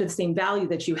stand up to the same value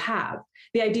that you have.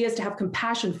 The idea is to have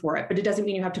compassion for it, but it doesn't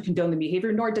mean you have to condone the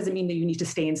behavior, nor does it mean that you need to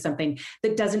stay in something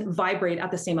that doesn't vibrate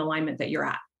at the same alignment that you're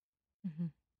at. Mm-hmm.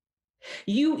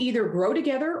 You either grow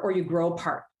together or you grow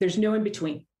apart. There's no in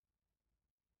between.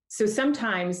 So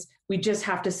sometimes we just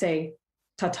have to say,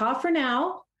 ta-ta for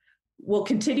now. We'll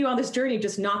continue on this journey,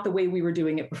 just not the way we were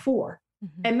doing it before.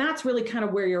 Mm-hmm. And that's really kind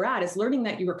of where you're at, is learning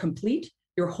that you are complete,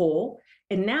 you're whole.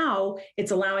 And now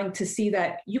it's allowing to see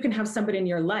that you can have somebody in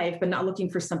your life, but not looking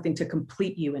for something to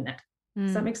complete you in it.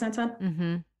 Does that make sense, hon?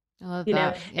 Mm-hmm. I love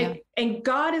that. Yeah. And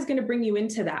God is going to bring you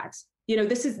into that.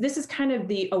 This is kind of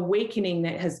the awakening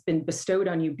that has been bestowed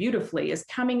on you beautifully, is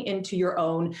coming into your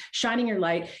own, shining your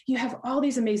light. You have all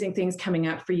these amazing things coming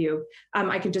out for you.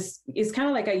 It's kind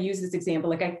of like, I use this example.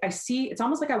 Like I see, it's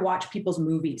almost like I watch people's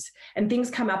movies and things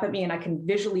come up at me and I can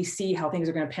visually see how things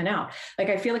are going to pan out. Like,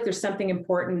 I feel like there's something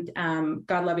important.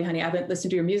 God love you, honey. I haven't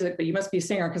listened to your music, but you must be a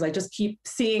singer, because I just keep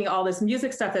seeing all this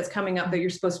music stuff that's coming up that you're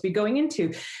supposed to be going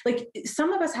into. Like,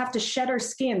 some of us have to shed our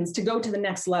skins to go to the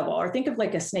next level, or think of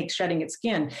like a snake shedding its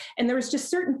skin. And there was just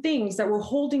certain things that were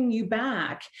holding you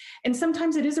back. And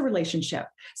sometimes it is a relationship.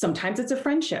 Sometimes it's a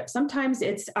friendship. Sometimes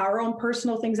it's our own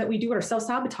personal things that we do that are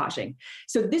self-sabotaging.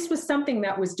 So this was something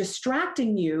that was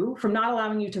distracting you from not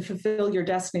allowing you to fulfill your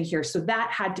destiny here. So that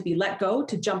had to be let go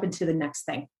to jump into the next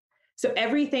thing. So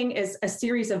everything is a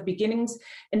series of beginnings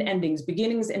and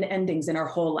endings in our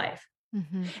whole life.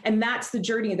 Mm-hmm. And that's the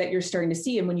journey that you're starting to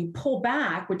see. And when you pull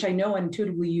back, which I know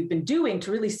intuitively you've been doing,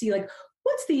 to really see, like,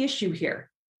 what's the issue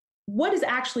here? What has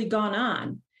actually gone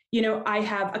on? I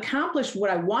have accomplished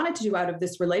what I wanted to do out of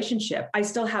this relationship. I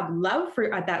still have love for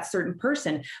that certain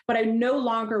person, but I no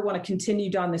longer want to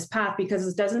continue down this path because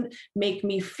it doesn't make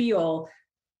me feel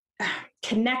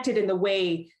connected in the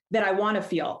way that I want to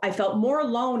feel. I felt more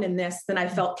alone in this than I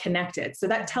felt connected. So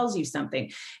that tells you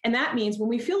something. And that means when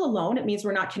we feel alone, it means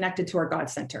we're not connected to our God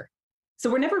center. So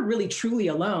we're never really truly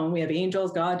alone. We have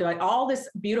angels, God, all this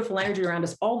beautiful energy around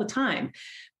us all the time.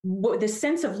 The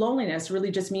sense of loneliness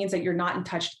really just means that you're not in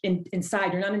touch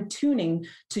inside. You're not in tuning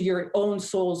to your own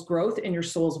soul's growth and your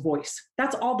soul's voice.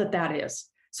 That's all that is.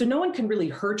 So no one can really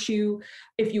hurt you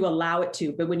if you allow it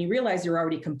to. But when you realize you're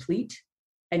already complete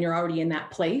and you're already in that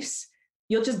place,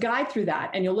 you'll just guide through that,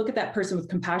 and you'll look at that person with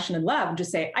compassion and love and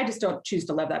just say, I just don't choose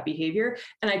to love that behavior,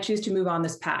 and I choose to move on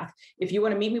this path. If you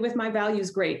want to meet me with my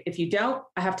values, great. If you don't,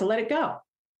 I have to let it go.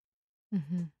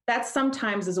 Mm-hmm. That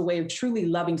sometimes is a way of truly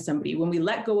loving somebody, when we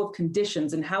let go of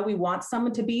conditions and how we want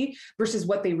someone to be versus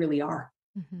what they really are.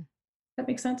 Mm-hmm. That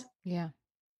makes sense? Yeah.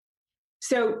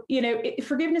 So,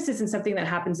 forgiveness isn't something that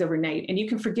happens overnight, and you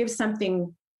can forgive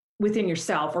something within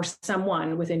yourself or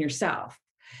someone within yourself.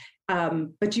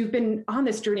 But you've been on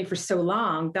this journey for so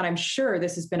long that I'm sure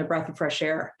this has been a breath of fresh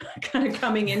air kind of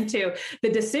coming into the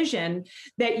decision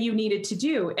that you needed to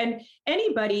do. And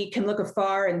anybody can look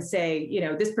afar and say,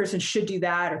 this person should do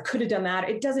that or could have done that.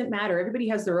 It doesn't matter. Everybody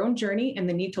has their own journey and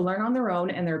they need to learn on their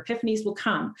own, and their epiphanies will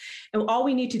come. And all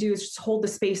we need to do is just hold the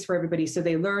space for everybody so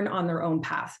they learn on their own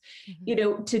path.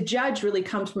 Mm-hmm. To judge really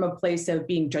comes from a place of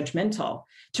being judgmental.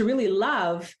 To really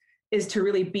love is to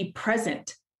really be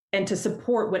present and to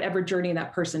support whatever journey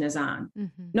that person is on,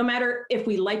 no matter if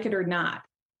we like it or not,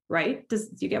 right? Do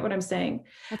you get what I'm saying?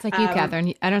 That's like you,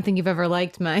 Catherine. I don't think you've ever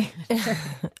liked my...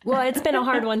 Well, it's been a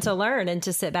hard one to learn and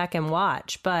to sit back and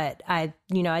watch. But I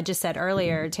just said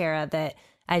earlier, Tara, that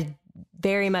I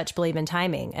very much believe in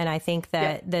timing. And I think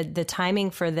that the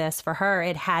timing for this, for her,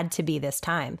 it had to be this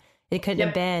time. It couldn't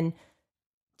have been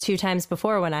 2 times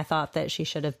before when I thought that she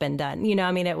should have been done.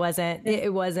 It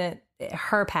wasn't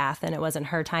her path and it wasn't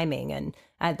her timing. And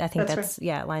I think that's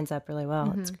right. It lines up really well.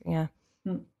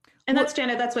 Mm-hmm. And that's,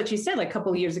 Janet, that's what you said like a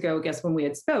couple of years ago, I guess, when we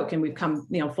had spoke, and we've come,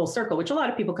 full circle, which a lot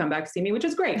of people come back to see me, which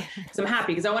is great. Because I'm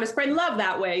happy, because I want to spread love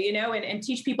that way, and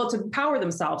teach people to empower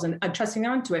themselves and trusting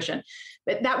their intuition.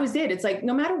 But that was it. It's like,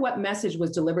 no matter what message was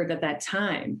delivered at that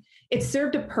time, it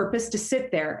served a purpose to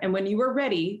sit there. And when you were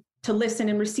ready to listen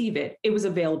and receive it, it was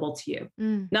available to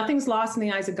you. Nothing's lost in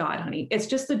the eyes of God, honey. It's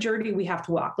just the journey we have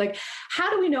to walk. Like, how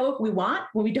do we know what we want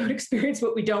when we don't experience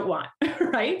what we don't want,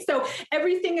 right? So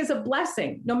everything is a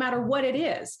blessing, no matter what it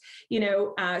is.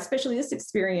 Especially this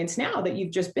experience now that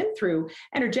you've just been through,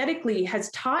 energetically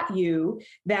has taught you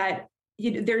that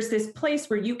there's this place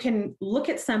where you can look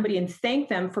at somebody and thank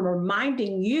them for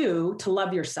reminding you to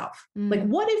love yourself. Like,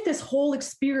 what if this whole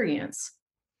experience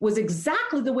was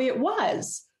exactly the way it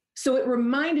was? So it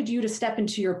reminded you to step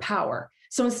into your power.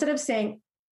 So instead of saying,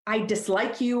 I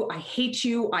dislike you, I hate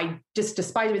you, I just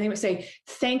despise everything, but say,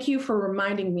 thank you for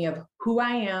reminding me of who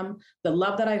I am, the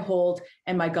love that I hold,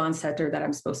 and my God center that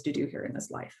I'm supposed to do here in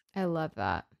this life. I love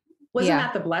that. Wasn't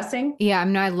that the blessing? Yeah,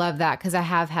 I love that, because I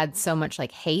have had so much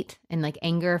like hate and like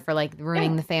anger for like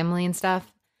ruining the family and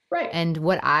stuff. Right. And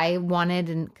what I wanted,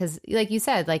 and because like you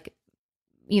said, like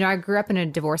I grew up in a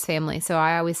divorced family. So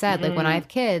I always said, like, when I have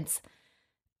kids,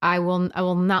 I will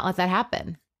not let that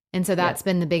happen. And so that's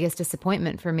been the biggest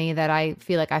disappointment for me, that I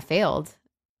feel like I failed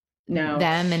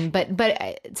them. And, but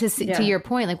to your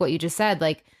point, like what you just said,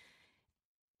 like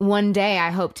one day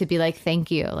I hope to be like, thank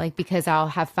you, like, because I'll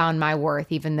have found my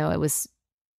worth, even though it was,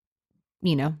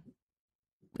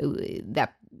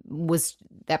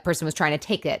 that person was trying to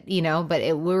take it, but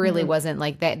it really wasn't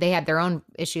like that. They had their own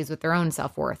issues with their own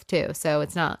self-worth too. So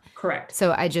it's not correct.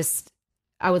 So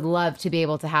I would love to be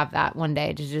able to have that one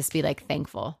day, to just be like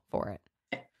thankful for it.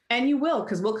 And you will,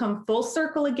 because we'll come full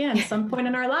circle again some point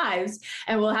in our lives,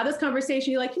 and we'll have this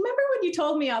conversation. You're like, you remember when you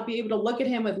told me I'll be able to look at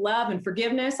him with love and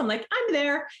forgiveness? I'm like, I'm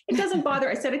there. It doesn't bother.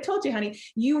 I said, I told you, honey,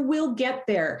 you will get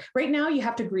there. Right now, you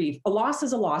have to grieve. A loss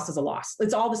is a loss is a loss.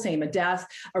 It's all the same, a death,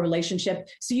 a relationship.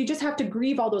 So you just have to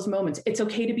grieve all those moments. It's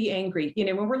okay to be angry.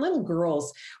 When we're little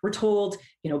girls, we're told,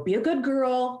 be a good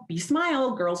girl,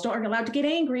 smile. Girls aren't allowed to get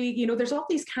angry. There's all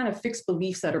these kind of fixed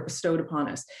beliefs that are bestowed upon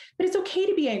us. But it's okay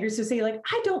to be angry. So say, like,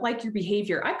 I don't like your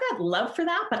behavior. I've got love for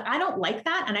that, but I don't like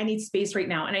that. And I need space right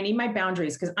now. And I need my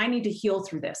boundaries because I need to heal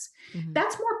through this.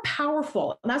 That's more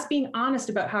powerful. And that's being honest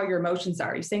about how your emotions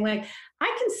are. You're saying, like,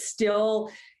 I can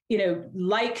still,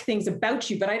 like things about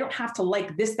you, but I don't have to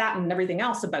like this, that, and everything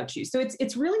else about you. So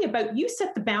it's really about, you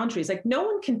set the boundaries. Like, no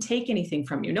one can take anything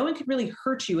from you. No one can really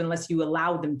hurt you unless you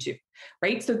allow them to,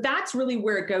 right? So that's really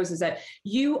where it goes, is that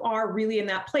you are really in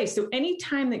that place. So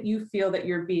anytime that you feel that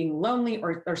you're being lonely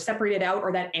or separated out,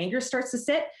 or that anger starts to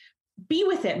sit, be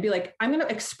with it and be like, I'm going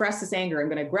to express this anger. I'm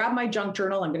going to grab my junk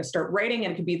journal. I'm going to start writing,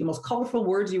 and it could be the most colorful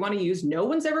words you want to use. No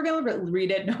one's ever going to read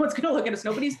it. No one's going to look at it. It's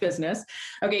nobody's business.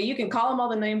 Okay. You can call them all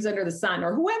the names under the sun,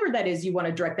 or whoever that is you want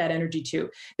to direct that energy to,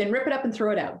 then rip it up and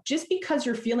throw it out. Just because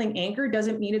you're feeling anger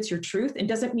doesn't mean it's your truth, and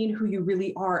doesn't mean who you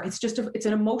really are. It's just, it's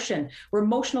an emotion. We're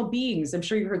emotional beings. I'm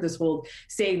sure you've heard this old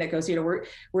saying that goes,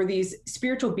 we're these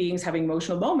spiritual beings having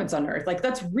emotional moments on earth. Like,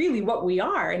 that's really what we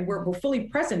are. And we're fully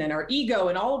present, and our ego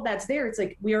and all of that's there. It's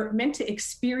like, we are meant to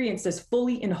experience this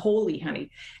fully and wholly, honey.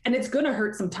 And it's going to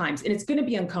hurt sometimes, and it's going to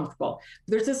be uncomfortable.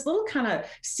 There's this little kind of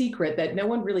secret that no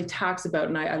one really talks about,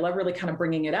 and I love really kind of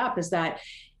bringing it up, is that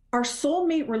our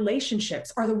soulmate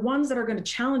relationships are the ones that are going to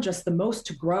challenge us the most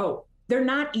to grow. They're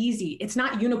not easy. It's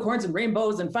not unicorns and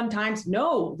rainbows and fun times.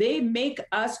 No, they make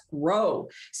us grow.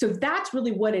 So that's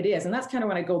really what it is. And that's kind of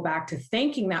when I go back to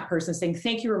thanking that person, saying,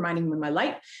 thank you for reminding me of my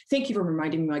light. Thank you for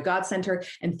reminding me of my God center.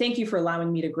 And thank you for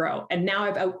allowing me to grow. And now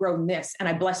I've outgrown this, and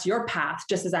I bless your path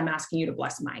just as I'm asking you to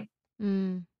bless mine.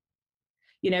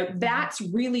 That's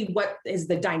really what is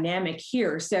the dynamic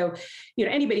here. So,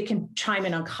 anybody can chime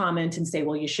in on comment and say,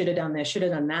 well, you should have done this, should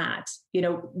have done that.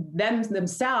 Them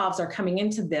themselves are coming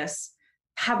into this,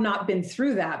 have not been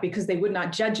through that, because they would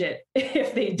not judge it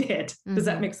if they did. Does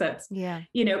that make sense? Yeah.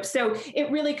 So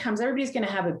it really comes, everybody's going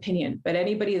to have opinion, but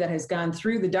anybody that has gone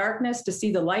through the darkness to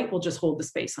see the light will just hold the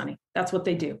space, honey. That's what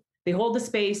they do. They hold the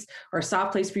space, or a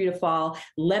soft place for you to fall,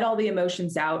 let all the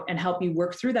emotions out, and help you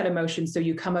work through that emotion so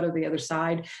you come out of the other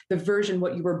side, the version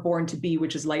what you were born to be,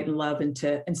 which is light and love, and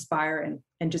to inspire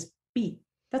and just be.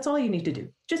 That's all you need to do.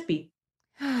 Just be.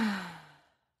 I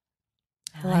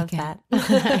love that.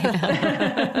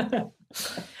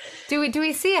 Do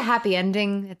we see a happy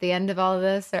ending at the end of all of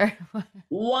this, or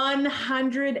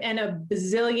 100 and a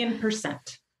bazillion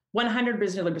percent? 100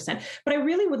 bazillion%. But I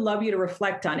really would love you to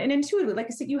reflect on, and intuitively, like I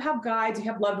said, you have guides, you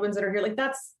have loved ones that are here. Like,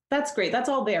 that's great. That's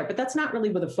all there, but that's not really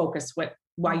with the focus,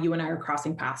 why you and I are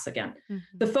crossing paths again.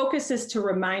 The focus is to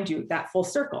remind you that full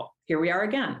circle. Here we are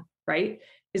again, right?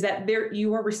 Is that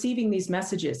you are receiving these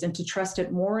messages, and to trust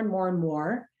it more and more and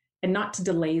more, and not to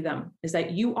delay them. Is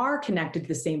that you are connected to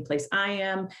the same place I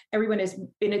am, everyone is,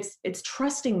 and it's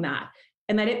trusting that,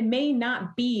 and that it may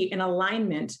not be in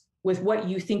alignment with what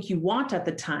you think you want at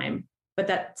the time. But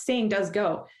that saying does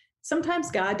go, sometimes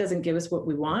God doesn't give us what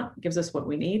we want, gives us what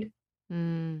we need.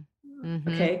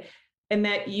 Okay. And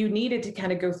that you needed to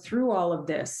kind of go through all of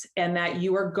this, and that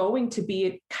you are going to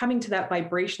be coming to that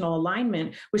vibrational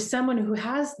alignment with someone who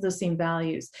has those same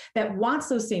values, that wants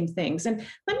those same things. And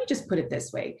let me just put it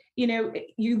this way,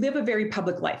 you live a very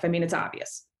public life. I mean, it's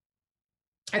obvious.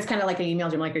 It's kind of like I emailed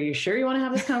you. I'm like, are you sure you want to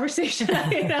have this conversation?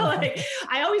 Like,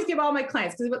 I always give all my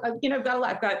clients, because I've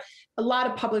got a lot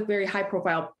of public, very high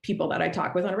profile people that I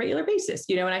talk with on a regular basis,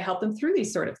 and I help them through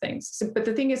these sort of things. So, but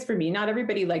the thing is, for me, not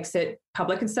everybody likes it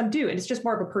public and some do. And it's just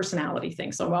more of a personality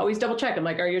thing. So I'm always double check. I'm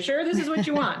like, are you sure this is what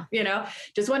you want?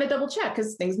 Just want to double check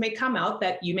because things may come out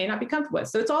that you may not be comfortable with.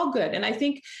 So it's all good. And I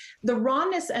think the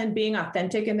rawness and being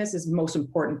authentic in this is the most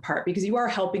important part because you are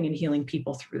helping and healing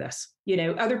people through this.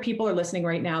 Other people are listening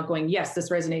right now going, yes, this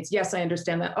resonates. Yes, I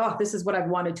understand that. Oh, this is what I've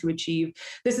wanted to achieve.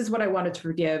 This is what I wanted to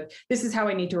forgive. This is how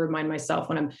I need to remind myself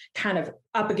when I'm kind of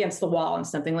up against the wall on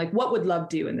something. Like, what would love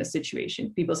do in this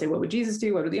situation? People say, what would Jesus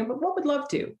do? What would love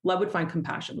do? Love would find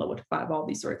compassion. Love would find all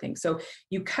these sort of things. So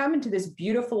you come into this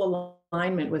beautiful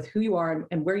alignment with who you are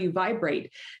and where you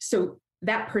vibrate. So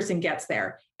that person gets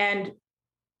there. And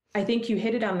I think you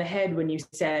hit it on the head when you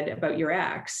said about your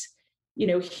ex.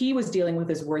 He was dealing with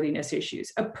his worthiness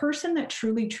issues. A person that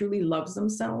truly, truly loves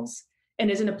themselves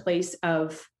and is in a place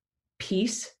of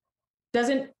peace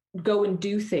doesn't go and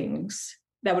do things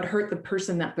that would hurt the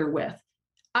person that they're with.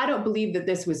 I don't believe that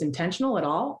this was intentional at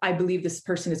all. I believe this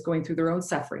person is going through their own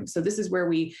suffering. So this is where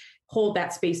we hold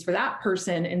that space for that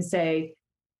person and say,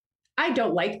 I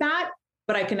don't like that,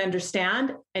 but I can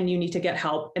understand, and you need to get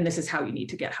help. And this is how you need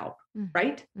to get help.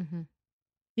 Right? Mm-hmm.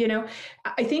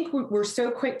 I think we're so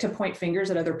quick to point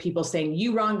fingers at other people saying,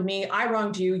 you wronged me, I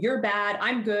wronged you, you're bad,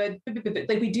 I'm good.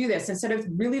 Like we do this instead of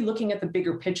really looking at the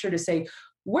bigger picture to say,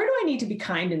 where do I need to be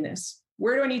kind in this?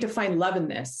 Where do I need to find love in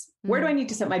this? Where do I need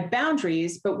to set my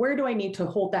boundaries? But where do I need to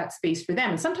hold that space for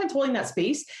them? And sometimes holding that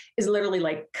space is literally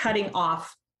like cutting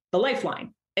off the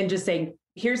lifeline and just saying,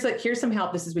 here's some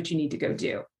help. This is what you need to go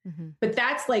do. Mm-hmm. But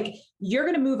that's like, you're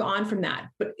going to move on from that.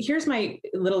 But here's my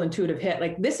little intuitive hit.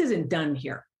 Like, this isn't done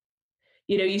here.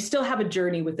 You still have a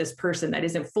journey with this person that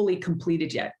isn't fully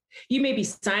completed yet. You may be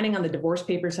signing on the divorce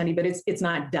papers, honey, but it's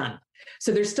not done.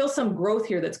 So there's still some growth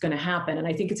here that's going to happen. And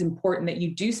I think it's important that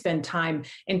you do spend time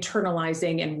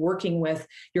internalizing and working with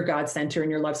your God center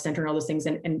and your love center and all those things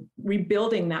and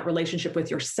rebuilding that relationship with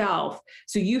yourself.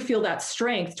 So you feel that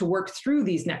strength to work through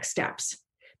these next steps.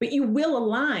 But you will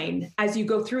align as you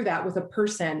go through that with a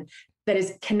person that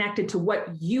is connected to what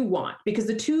you want, because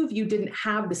the two of you didn't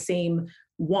have the same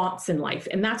wants in life.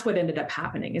 And that's what ended up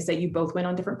happening, is that you both went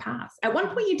on different paths. At one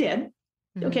point you did.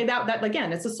 Mm-hmm. Okay. That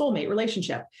again, it's a soulmate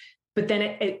relationship, but then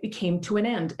it came to an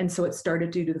end. And so it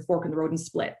started due to the fork in the road and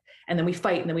split. And then we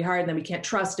fight, and then we hide, and then we can't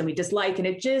trust, and we dislike, and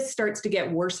it just starts to get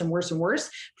worse and worse and worse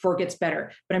before it gets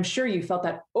better. But I'm sure you felt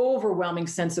that overwhelming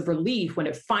sense of relief when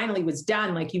it finally was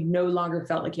done. Like you no longer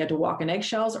felt like you had to walk on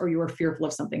eggshells or you were fearful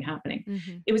of something happening.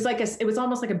 Mm-hmm. It was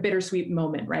almost like a bittersweet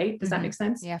moment, right? Does that make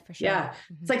sense? Yeah, for sure. Yeah.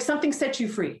 Mm-hmm. It's like something set you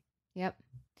free. Yep.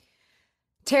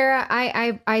 Tara,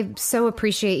 I so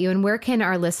appreciate you. And where can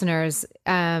our listeners,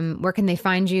 where can they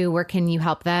find you? Where can you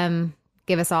help them?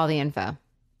 Give us all the info.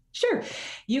 Sure.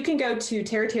 You can go to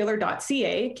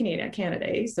tarataylor.ca,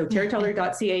 Canada. So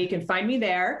tarataylor.ca, you can find me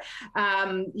there.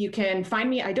 You can find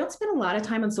me. I don't spend a lot of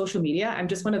time on social media. I'm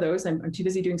just one of those. I'm too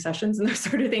busy doing sessions and those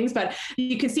sort of things, but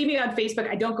you can see me on Facebook.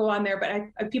 I don't go on there,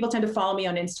 but people tend to follow me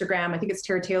on Instagram. I think it's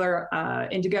Tara Taylor,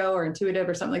 Indigo or Intuitive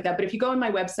or something like that. But if you go on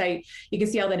my website, you can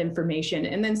see all that information.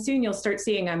 And then soon you'll start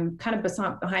seeing, I'm kind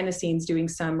of behind the scenes doing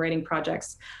some writing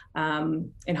projects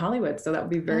in Hollywood. So that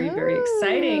would be very, very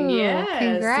exciting. Yes.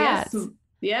 Congrats. Yes.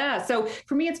 Yeah. So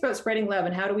for me, it's about spreading love,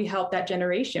 and how do we help that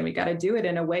generation? We got to do it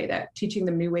in a way that teaching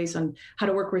them new ways on how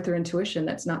to work with their intuition.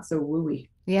 That's not so wooey.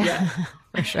 Yeah.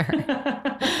 For sure.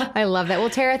 I love that. Well,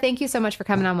 Tara, thank you so much for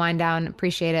coming on Wind Down.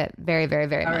 Appreciate it very, very,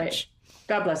 very much. Right.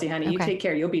 God bless you, honey. Okay. You take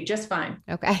care. You'll be just fine.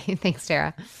 Okay. Thanks,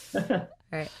 Tara. All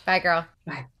right. Bye, girl.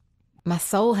 Bye. My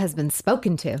soul has been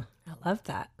spoken to. I love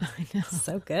that. I know.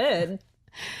 So good.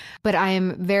 But I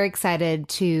am very excited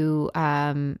to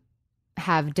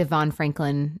have Devon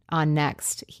Franklin on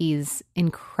next. He's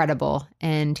incredible,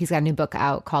 and he's got a new book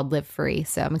out called Live Free.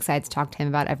 So I'm excited to talk to him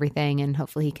about everything, and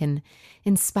hopefully he can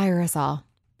inspire us all.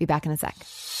 Be back in a sec.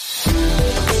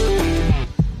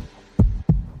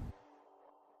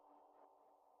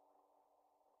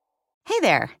 Hey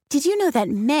there. Did you know that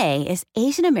May is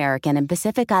Asian American and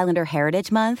Pacific Islander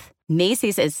Heritage Month?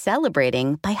 Macy's is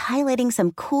celebrating by highlighting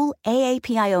some cool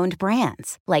AAPI-owned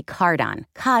brands like Cardon,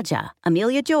 Kaja,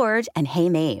 Amelia George, and Hey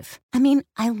Mave. I mean,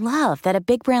 I love that a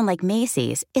big brand like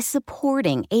Macy's is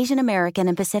supporting Asian American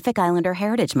and Pacific Islander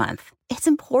Heritage Month. It's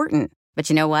important. But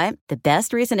you know what? The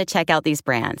best reason to check out these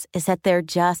brands is that they're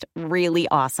just really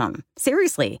awesome.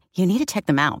 Seriously, you need to check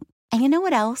them out. And you know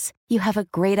what else? You have a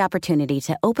great opportunity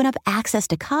to open up access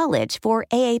to college for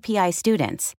AAPI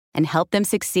students and help them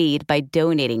succeed by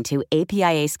donating to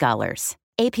APIA Scholars.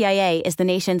 APIA is the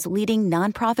nation's leading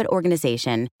nonprofit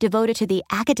organization devoted to the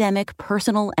academic,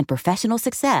 personal, and professional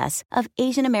success of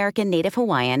Asian American, Native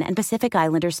Hawaiian, and Pacific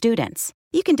Islander students.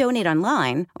 You can donate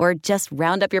online or just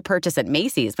round up your purchase at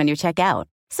Macy's when you check out.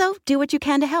 So do what you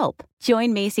can to help.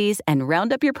 Join Macy's and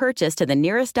round up your purchase to the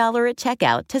nearest dollar at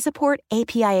checkout to support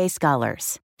APIA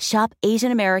scholars. Shop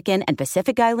Asian American and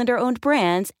Pacific Islander owned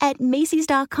brands at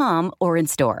Macy's.com or in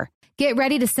store. Get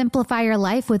ready to simplify your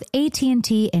life with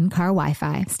AT&T in-car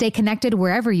Wi-Fi. Stay connected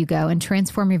wherever you go and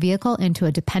transform your vehicle into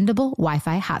a dependable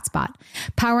Wi-Fi hotspot.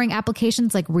 Powering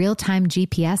applications like real-time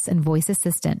GPS and voice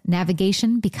assistant,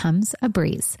 navigation becomes a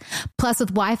breeze. Plus, with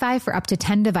Wi-Fi for up to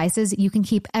 10 devices, you can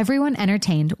keep everyone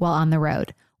entertained while on the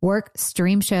road. Work,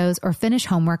 stream shows, or finish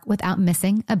homework without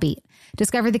missing a beat.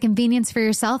 Discover the convenience for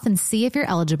yourself and see if you're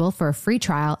eligible for a free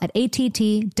trial at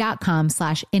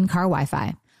att.com/in-car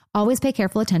Wi-Fi. Always pay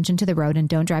careful attention to the road and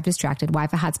don't drive distracted.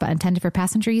 Wi-Fi hotspot intended for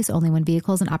passenger use only when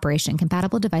vehicles in operation.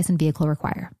 Compatible device and vehicle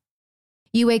require.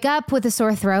 You wake up with a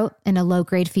sore throat and a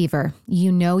low-grade fever.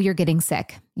 You know you're getting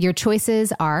sick. Your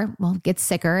choices are, well, get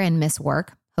sicker and miss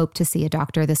work. Hope to see a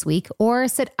doctor this week, or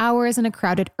sit hours in a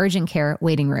crowded urgent care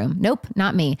waiting room. Nope,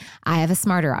 not me. I have a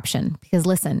smarter option because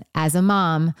listen, as a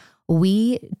mom,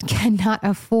 we cannot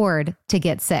afford to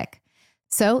get sick.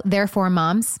 So therefore,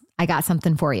 moms, I got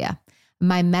something for you.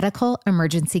 My medical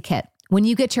emergency kit. When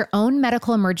you get your own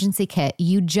medical emergency kit,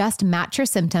 you just match your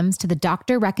symptoms to the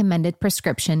doctor recommended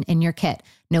prescription in your kit.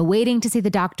 No waiting to see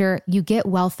the doctor. You get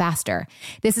well faster.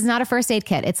 This is not a first aid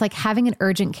kit. It's like having an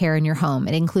urgent care in your home.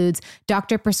 It includes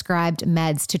doctor prescribed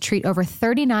meds to treat over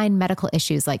 39 medical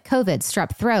issues like COVID,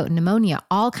 strep throat, pneumonia,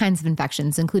 all kinds of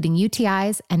infections, including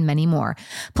UTIs and many more.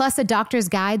 Plus a doctor's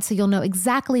guide so you'll know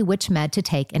exactly which med to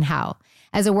take and how.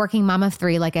 As a working mom of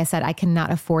 3, like I said, I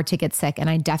cannot afford to get sick, and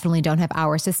I definitely don't have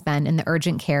hours to spend in the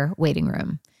urgent care waiting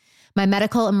room. My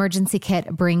medical emergency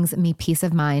kit brings me peace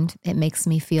of mind. It makes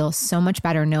me feel so much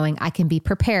better knowing I can be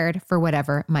prepared for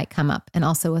whatever might come up. And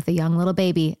also with a young little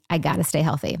baby, I gotta stay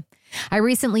healthy. I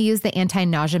recently used the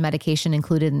anti-nausea medication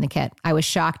included in the kit. I was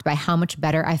shocked by how much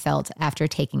better I felt after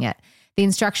taking it. The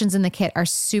instructions in the kit are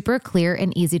super clear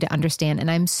and easy to understand,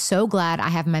 and I'm so glad I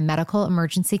have my medical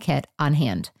emergency kit on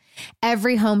hand.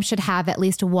 Every home should have at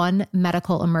least one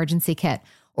medical emergency kit.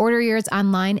 Order yours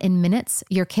online in minutes.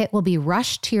 Your kit will be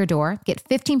rushed to your door. Get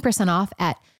 15% off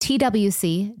at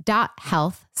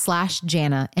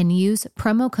twc.health/Jana and use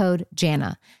promo code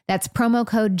Jana. That's promo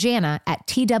code Jana at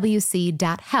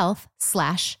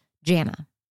twc.health/Jana.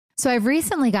 So I've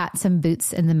recently got some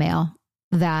boots in the mail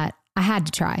that I had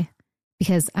to try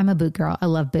because I'm a boot girl. I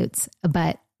love boots,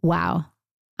 but wow,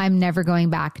 I'm never going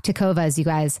back. Tecovas, you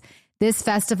guys. This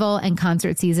festival and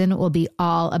concert season will be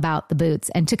all about the boots,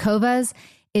 and Tecovas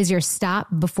is your stop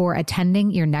before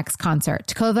attending your next concert.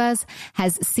 Tecovas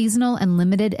has seasonal and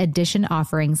limited edition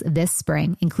offerings this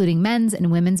spring, including men's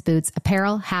and women's boots,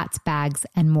 apparel, hats, bags,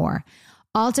 and more.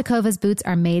 All Tecovas boots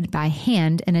are made by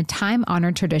hand in a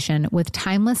time-honored tradition with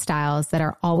timeless styles that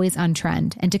are always on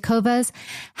trend. And Tecovas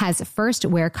has first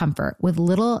wear comfort with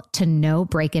little to no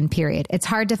break-in period. It's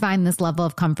hard to find this level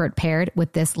of comfort paired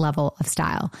with this level of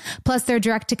style. Plus, their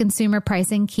direct-to-consumer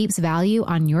pricing keeps value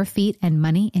on your feet and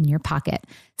money in your pocket.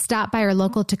 Stop by our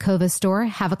local Tecovas store,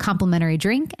 have a complimentary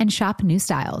drink, and shop new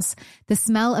styles. The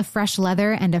smell of fresh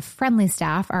leather and a friendly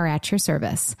staff are at your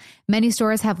service. Many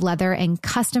stores have leather and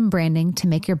custom branding to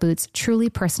make your boots truly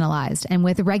personalized. And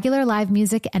with regular live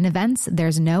music and events,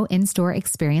 there's no in-store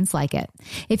experience like it.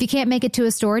 If you can't make it to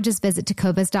a store, just visit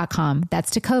tecovas.com. That's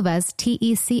Tecovas,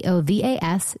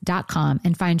 Tecovas.com,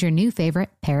 and find your new favorite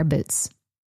pair of boots.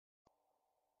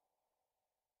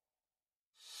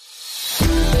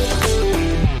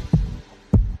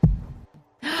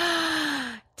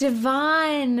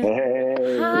 Devon.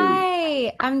 Hey.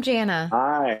 Hi, I'm Jana.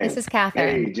 Hi. This is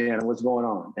Catherine. Hey, Jana, what's going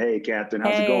on? Hey, Catherine,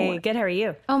 how's it going? Good, how are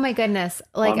you? Oh my goodness.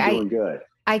 I'm doing good.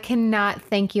 I cannot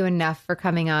thank you enough for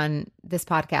coming on this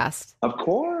podcast. Of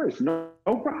course. No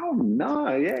problem. No,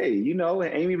 hey, you know,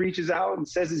 Amy reaches out and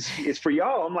says it's for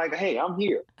y'all. I'm like, hey, I'm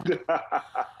here. Can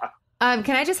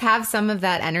I just have some of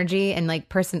that energy and like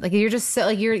person, like you're just so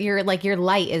like you're like your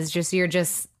light is just you're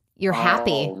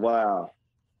happy.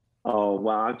 Oh,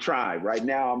 wow. I tried. Right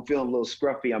now, I'm feeling a little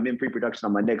scruffy. I'm in pre-production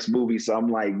on my next movie. So I'm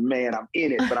like, man, I'm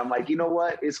in it. But I'm like, you know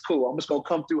what? It's cool. I'm just going to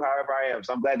come through however I am.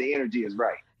 So I'm glad the energy is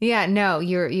right. Yeah, no,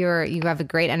 you have a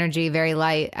great energy, very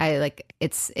light. I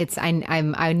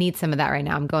need some of that right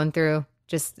now. I'm going through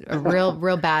just a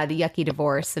real bad, yucky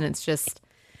divorce. And it's just,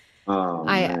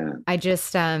 man. I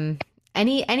just,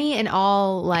 any and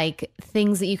all like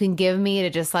things that you can give me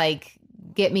to just like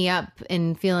get me up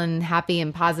and feeling happy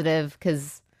and positive,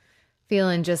 because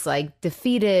feeling just like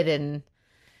defeated and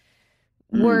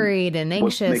worried and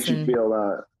anxious.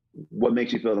 What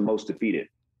makes you feel the most defeated?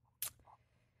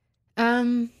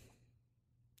 Sorry.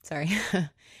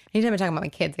 Anytime I talk about my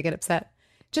kids, I get upset.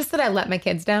 Just that I let my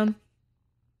kids down.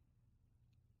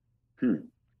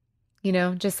 You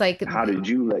know, just like, How did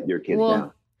you let your kids well,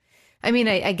 down? I mean,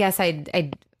 I guess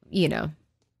you know,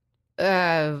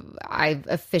 I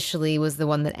officially was the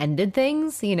one that ended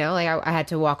things, you know, like I had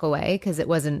to walk away because it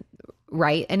wasn't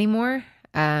right anymore.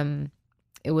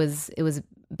 It was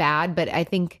bad, but I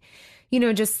think, you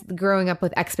know, just growing up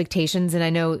with expectations, and I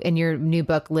know in your new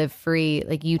book, Live Free,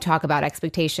 like you talk about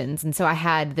expectations. And so I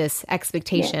had this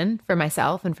expectation for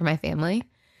myself and for my family.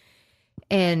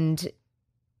 And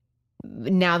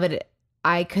now that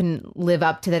I couldn't live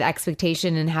up to that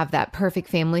expectation and have that perfect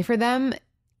family for them,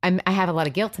 I have a lot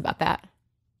of guilt about that.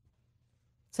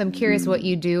 So I'm curious what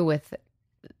you do with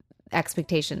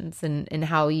expectations and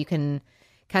how you can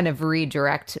kind of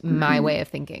redirect my way of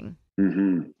thinking.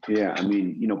 Yeah. I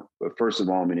mean, you know, first of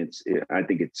all, I mean, I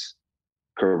think it's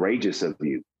courageous of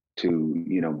you to,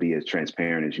 you know, be as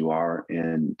transparent as you are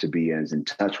and to be as in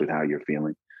touch with how you're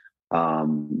feeling.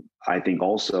 I think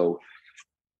also,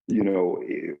 you know,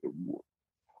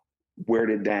 where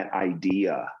did that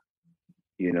idea,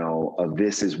 you know, of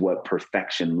this is what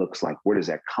perfection looks like, where does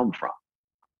that come from?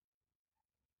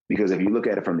 Because if you look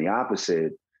at it from the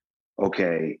opposite,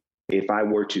 okay, if I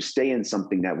were to stay in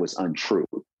something that was untrue,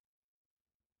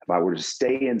 if I were to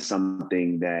stay in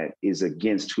something that is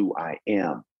against who I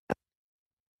am,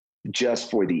 just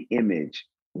for the image,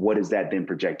 what does that then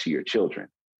project to your children?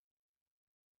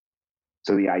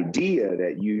 So the idea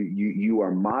that you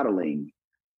are modeling,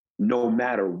 no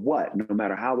matter what, no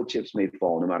matter how the chips may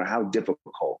fall, no matter how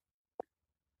difficult,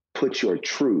 put your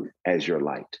truth as your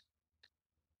light.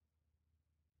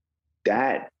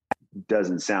 That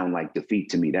doesn't sound like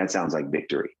defeat to me. That sounds like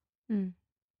victory.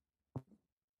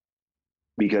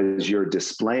 Because you're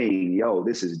displaying, yo,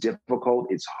 this is difficult,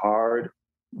 it's hard.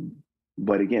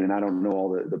 But again, and I don't know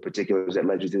all the particulars that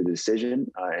led you to the decision,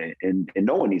 and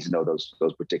no one needs to know those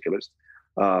particulars.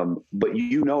 But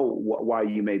you know why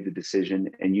you made the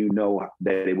decision, and you know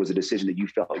that it was a decision that you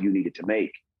felt you needed to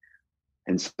make.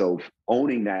 And so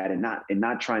owning that and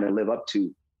not trying to live up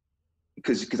to,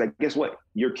 because I guess what,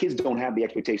 your kids don't have the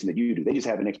expectation that you do. They just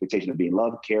have an expectation of being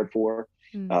loved, cared for,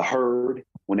 heard.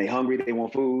 When they're hungry, they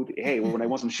want food. Hey, when they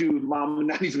want some shoes,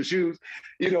 mom, I need some shoes.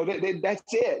 You know, that's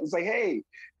it. It's like, hey,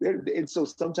 and so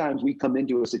sometimes we come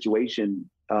into a situation,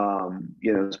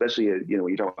 you know, especially, you know,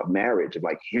 when you talk about marriage, of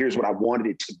like, here's what I wanted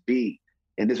it to be,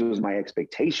 and this was my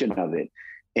expectation of it.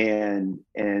 And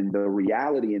the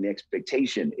reality and the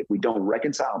expectation, if we don't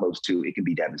reconcile those two, it can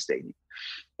be devastating.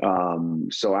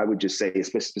 So I would just say,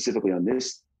 specifically on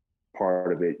this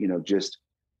part of it, you know, just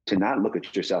to not look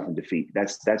at yourself in defeat.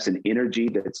 That's an energy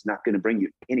that's not going to bring you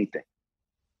anything.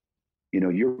 You know,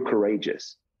 you're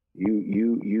courageous.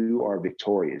 You are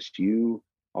victorious. You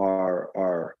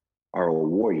are a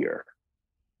warrior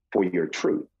for your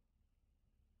truth.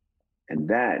 And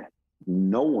that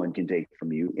no one can take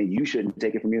from you, and you shouldn't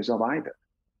take it from yourself either.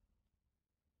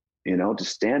 You know, to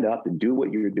stand up and do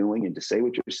what you're doing and to say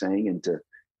what you're saying and to,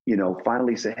 you know,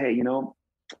 finally say, hey, you know,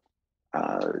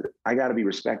 I got to be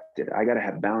respected. I got to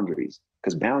have boundaries,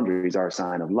 because boundaries are a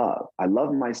sign of love. I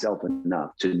love myself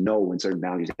enough to know when certain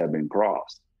boundaries have been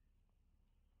crossed.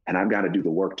 And I've got to do the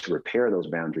work to repair those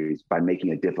boundaries by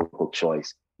making a difficult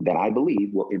choice that I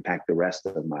believe will impact the rest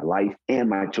of my life and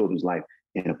my children's life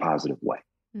in a positive way.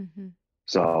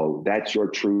 So that's your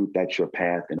truth. That's your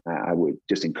path. And I would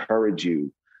just encourage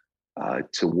you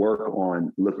to work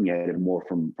on looking at it more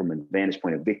from a vantage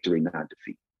point of victory, not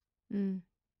defeat.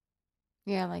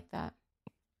 Yeah, I like that.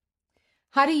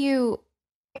 How do you,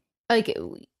 like,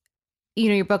 you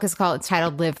know, your book is it's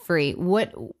titled Live Free.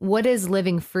 What does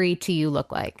living free to you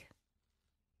look like?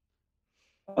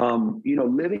 You know,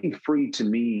 living free to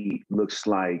me looks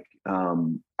like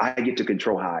I get to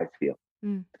control how I feel.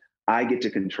 I get to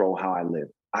control how I live.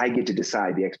 I get to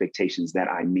decide the expectations that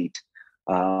I meet.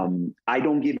 I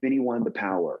don't give anyone the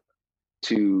power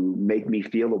to make me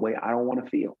feel the way I don't want to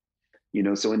feel. You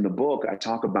know, so in the book, I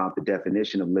talk about the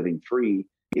definition of living free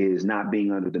is not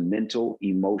being under the mental,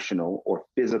 emotional, or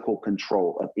physical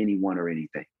control of anyone or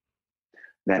anything.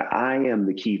 That I am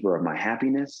the keeper of my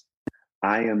happiness.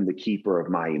 I am the keeper of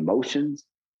my emotions.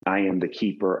 I am the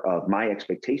keeper of my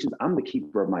expectations. I'm the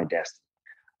keeper of my destiny.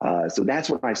 So that's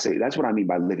what I say. That's what I mean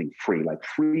by living free, like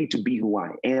free to be who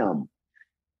I am,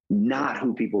 not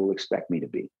who people expect me to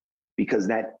be, because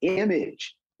that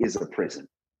image is a prison.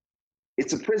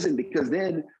 It's a prison because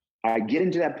then I get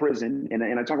into that prison, and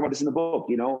I talk about this in the book.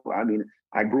 You know, I mean,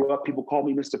 I grew up, people called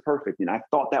me Mr. Perfect, and I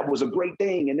thought that was a great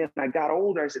thing. And then I got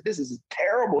older, I said, this is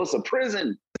terrible. It's a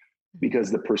prison, because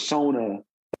the persona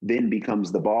then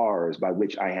becomes the bars by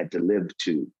which I had to live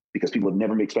to, because people have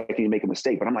never expected me to make a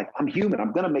mistake. But I'm like, I'm human.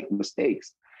 I'm going to make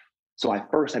mistakes. So I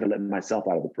first had to let myself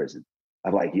out of the prison.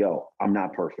 of like, yo, I'm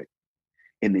not perfect.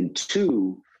 And then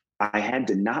 2, I had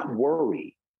to not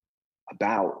worry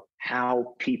about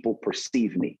how people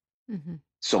perceive me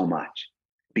so much,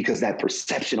 because that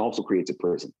perception also creates a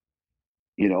prison.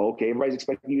 You know, okay, everybody's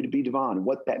expecting you to be Devon,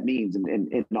 what that means,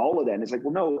 and all of that. And it's like,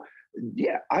 well, no,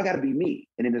 yeah, I got to be me.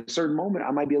 And in a certain moment,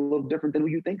 I might be a little different than who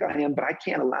you think I am, but I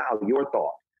can't allow your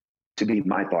thought to be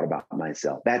my thought about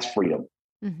myself. That's freedom.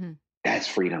 That's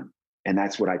freedom. And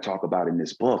that's what I talk about in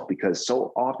this book, because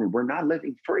so often we're not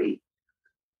living free.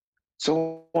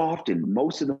 So often,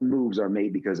 most of the moves are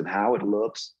made because of how it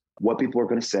looks, what people are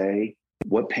going to say,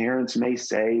 what parents may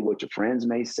say, what your friends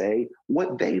may say,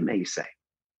 what they may say.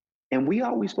 And we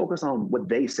always focus on what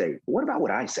they say. What about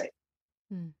what I say?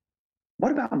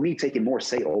 What about me taking more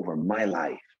say over my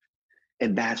life?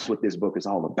 And that's what this book is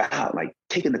all about, like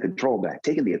taking the control back,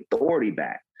 taking the authority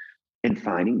back, and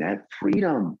finding that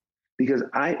freedom. Because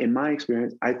in my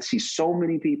experience, I see so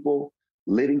many people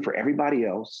living for everybody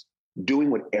else, doing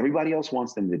what everybody else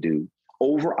wants them to do,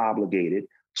 over-obligated,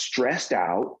 stressed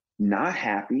out, not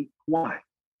happy. Why?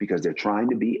 Because they're trying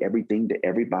to be everything to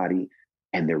everybody,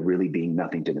 and they're really being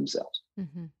nothing to themselves.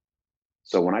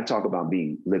 So when I talk about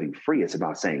living free, it's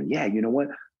about saying, yeah, you know what?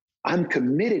 I'm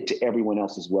committed to everyone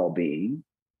else's well-being,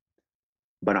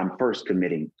 but I'm first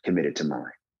committed to mine.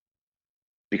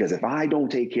 Because if I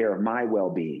don't take care of my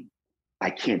well-being, I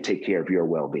can't take care of your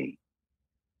well-being.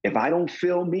 If I don't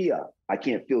fill me up, I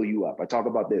can't fill you up. I talk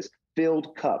about this,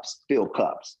 filled cups fill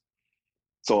cups.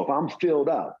 So if I'm filled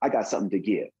up, I got something to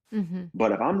give.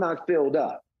 But if I'm not filled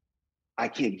up, I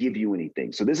can't give you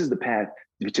anything. So this is the path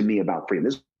to me about freedom.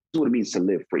 This is what it means to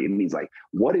live free. It means like,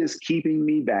 what is keeping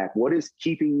me back? What is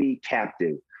keeping me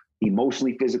captive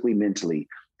emotionally, physically, mentally?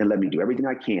 And let me do everything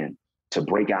I can to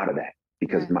break out of that,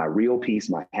 because my real peace,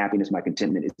 my happiness, my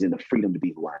contentment is in the freedom to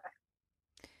be who I am.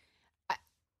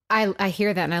 I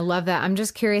hear that and I love that. I'm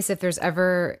just curious if there's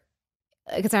ever,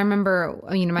 because I remember,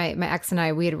 you know, my ex and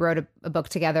I, we had wrote a book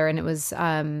together, and it was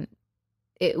one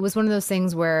of those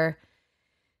things where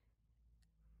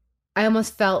I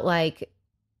almost felt like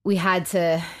we had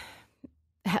to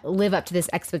live up to this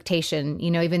expectation,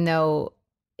 you know, even though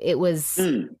it was,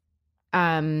 you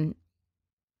know,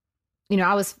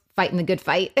 I was fighting the good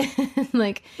fight,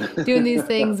 like doing these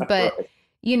things, but,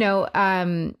 you know,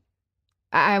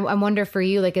 I wonder for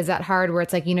you, like, is that hard where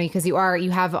it's like, you know, because you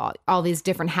have all these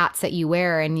different hats that you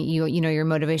wear, and you know, you're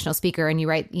a motivational speaker and you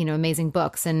write, you know, amazing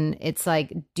books. And it's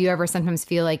like, do you ever sometimes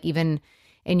feel like even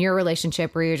in your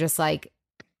relationship where you're just like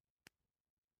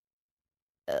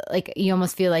you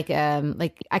almost feel like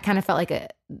I kind of felt like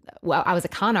I was a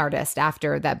con artist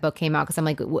after that book came out, because I'm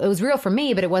like, it was real for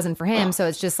me, but it wasn't for him. So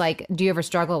it's just like, do you ever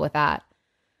struggle with that?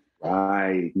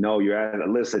 Right. No,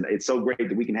 listen, it's so great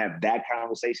that we can have that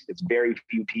conversation. It's very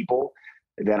few people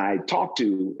that I talk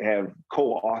to have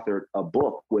co-authored a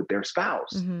book with their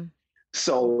spouse.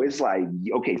 So it's like,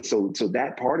 okay, so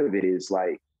that part of it is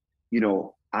like, you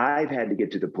know, I've had to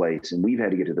get to the place, and we've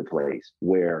had to get to the place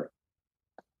where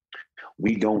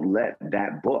we don't let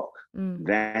that book,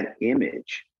 that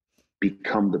image,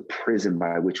 become the prison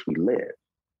by which we live.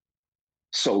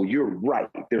 So you're right.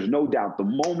 There's no doubt the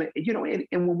moment, you know, and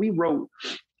when we wrote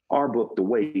our book, The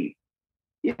Wait,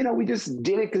 you know, we just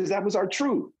did it because that was our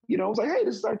truth. You know, it was like, hey,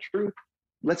 this is our truth.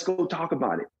 Let's go talk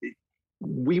about it.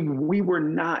 We were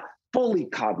not fully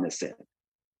cognizant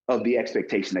of the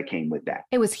expectation that came with that.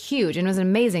 It was huge, and it was an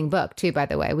amazing book too, by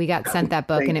the way. We got sent that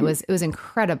book, and it was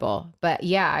incredible. But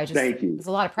yeah, there's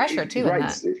a lot of pressure too in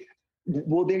that.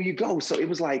 Well, there you go. So it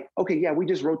was like, okay, yeah, we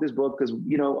just wrote this book because,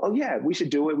 you know, oh yeah, we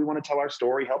should do it. We want to tell our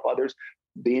story, help others.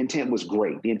 The intent was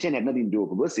great. The intent had nothing to do with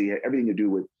publicity, it had everything to do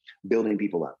with building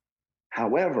people up.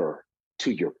 However,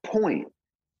 to your point,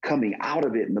 coming out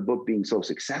of it and the book being so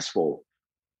successful,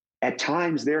 at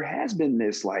times there has been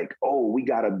this like, oh, we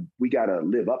gotta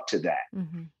live up to that.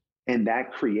 And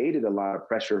that created a lot of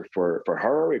pressure for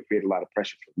her. It created a lot of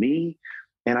pressure for me.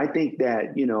 And I think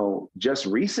that, you know, just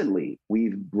recently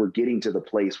we're getting to the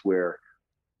place where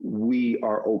we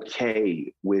are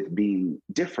okay with being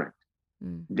different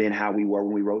than how we were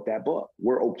when we wrote that book.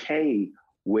 We're okay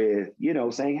with, you know,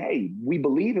 saying, hey, we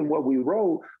believe in what we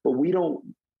wrote, but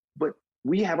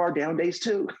we have our down days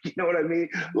too. You know what I mean?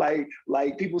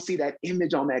 Like people see that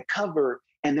image on that cover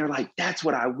and they're like, that's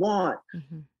what I want.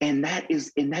 And that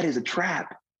is a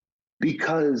trap,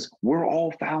 because we're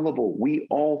all fallible. We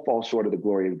all fall short of the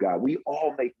glory of God. We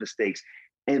all make mistakes.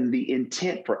 And the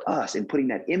intent for us in putting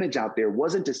that image out there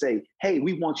wasn't to say, hey,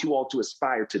 we want you all to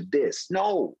aspire to this.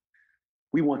 No,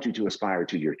 we want you to aspire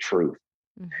to your truth.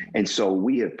 And so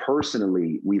we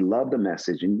love the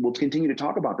message, and we'll continue to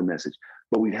talk about the message,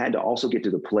 but we've had to also get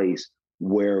to the place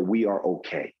where we are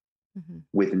okay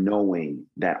with knowing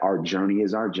that our journey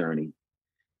is our journey.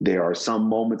 There are some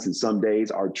moments and some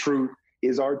days our truth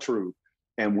is our truth.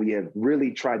 And we have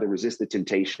really tried to resist the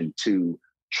temptation to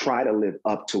try to live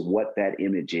up to what that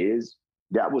image is.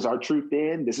 That was our truth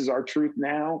then. This is our truth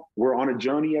now. We're on a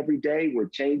journey every day. We're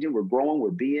changing, we're growing,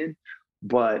 we're being.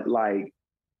 But like,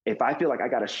 if I feel like I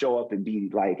got to show up and be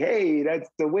like, hey, that's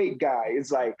the weight guy.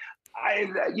 It's like, I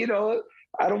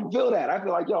don't feel that. I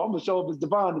feel like, I'm gonna show up as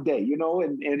Devon today,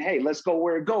 and hey, let's go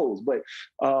where it goes. But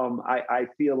I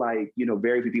feel like,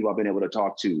 very few people I've been able to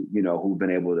talk to,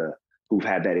 who've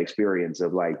had that experience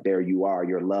of like, there you are,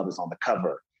 your love is on the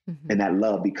cover, and that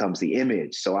love becomes the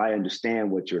image. So I understand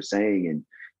what you're saying,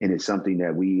 and it's something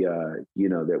that we,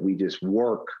 that we just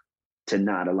work to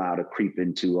not allow to creep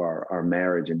into our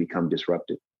marriage and become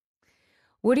disruptive.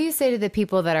 What do you say to the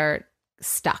people that are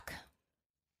stuck,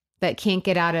 that can't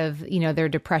get out of, their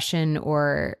depression,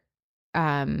 or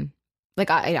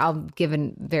I'll give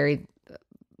a very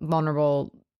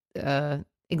vulnerable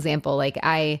example. Like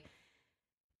I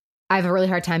have a really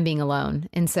hard time being alone.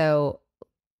 And so,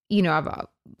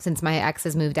 since my ex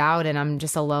has moved out and I'm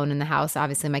just alone in the house,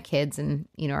 obviously my kids and,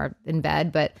 are in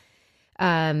bed, but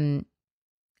I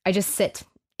just sit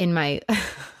in my, I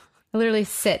literally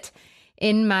sit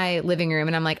in my living room,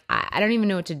 and I'm like, I don't even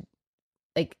know what to,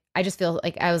 like, I just feel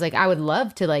like I was like, I would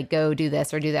love to like go do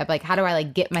this or do that. But like, how do I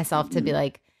like get myself to be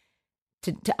like,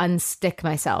 to unstick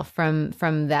myself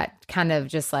from that kind of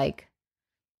just like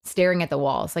staring at the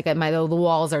walls? Like the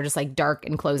walls are just like dark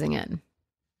and closing in.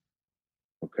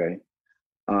 Okay.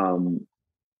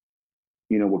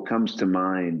 What comes to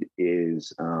mind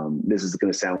is, this is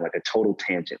going to sound like a total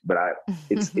tangent, but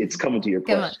it's coming to your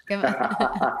question. Come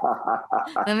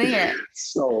on. Let me hear it.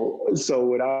 So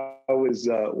when I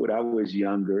was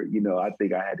younger, I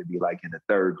think I had to be like in the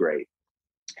third grade.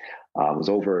 I was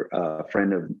over a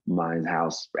friend of mine's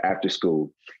house after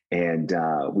school, and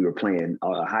we were playing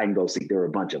hide and go seek. There were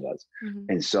a bunch of us.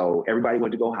 And so everybody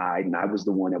went to go hide, and I was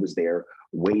the one that was there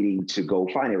waiting to go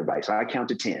find everybody. So I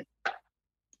counted 10.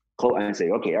 And say,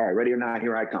 okay, all right, ready or not,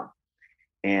 here I come.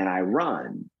 And I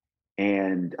run,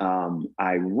 and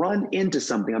I run into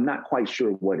something. I'm not quite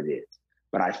sure what it is,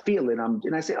 but I feel it.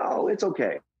 And I say, oh, it's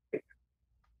okay.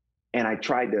 And I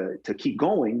tried to keep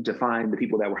going to find the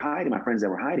people that were hiding, my friends that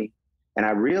were hiding. And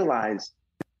I realized,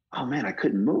 oh man, I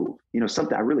couldn't move.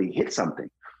 I really hit something.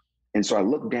 And so I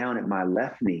looked down at my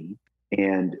left knee,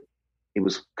 and it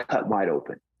was cut wide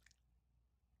open.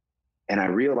 And I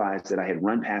realized that I had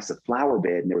run past a flower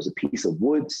bed, and there was a piece of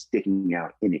wood sticking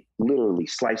out, and it literally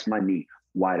sliced my knee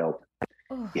wide open.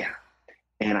 Oh. Yeah.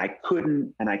 And I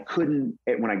couldn't, when I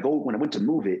went to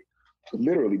move it,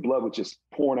 literally blood was just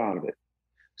pouring out of it.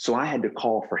 So I had to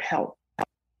call for help.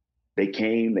 They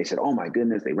came, they said, oh my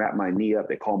goodness, they wrapped my knee up.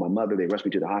 They called my mother, they rushed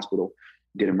me to the hospital,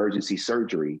 did emergency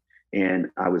surgery. And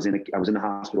I was in the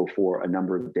hospital for a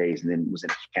number of days, and then was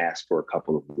in a cast for a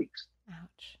couple of weeks.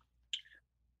 Ouch.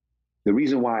 The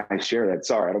reason why I share that,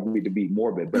 sorry, I don't mean to be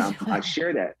morbid, but I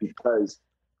share that because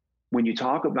when you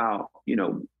talk about,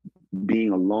 being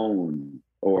alone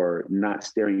or not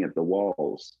staring at the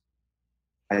walls,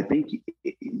 I think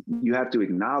you have to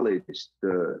acknowledge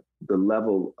the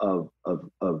level of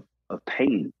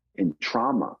pain and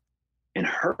trauma and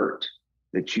hurt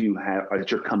that you have, or that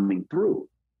you're coming through.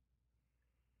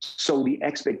 So the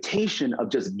expectation of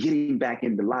just getting back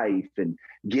into life and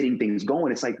getting things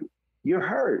going, it's like, you're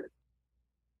hurt.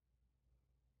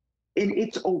 And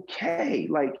it's okay.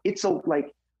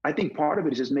 I think part of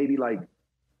it is just maybe like,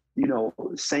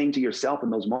 saying to yourself in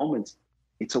those moments,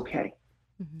 it's okay.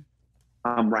 Mm-hmm.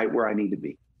 I'm right where I need to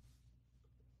be.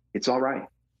 It's all right.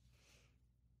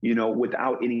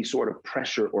 Without any sort of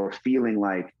pressure or feeling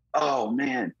like, oh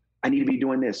man, I need to be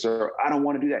doing this, or I don't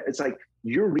want to do that. It's like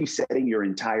you're resetting your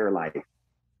entire life.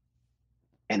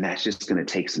 And that's just going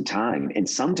to take some time. And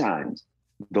sometimes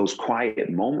those quiet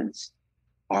moments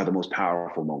are the most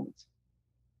powerful moments,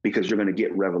 because you're going to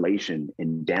get revelation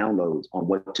and downloads on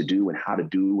what to do and how to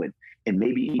do, and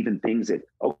maybe even things that,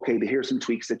 okay, here's some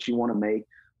tweaks that you want to make.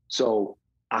 So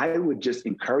I would just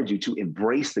encourage you to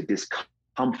embrace the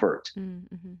discomfort.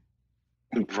 Mm-hmm.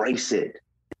 Embrace it.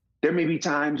 There may be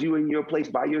times you in your place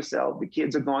by yourself, the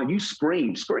kids are gone, you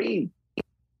scream.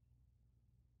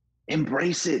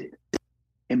 Embrace it.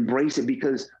 Embrace it,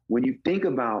 because when you think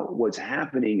about what's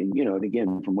happening, and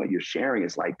again, from what you're sharing,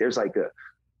 it's like it's like a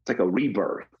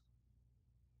rebirth.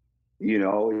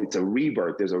 It's a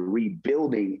rebirth. There's a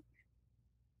rebuilding.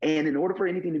 And in order for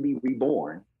anything to be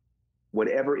reborn,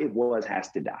 whatever it was has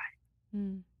to die.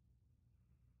 Mm.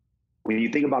 When you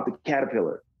think about the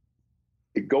caterpillar,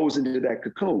 it goes into that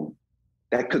cocoon.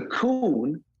 That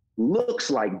cocoon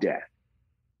looks like death.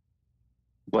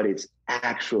 but it's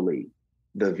actually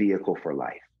the vehicle for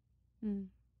life.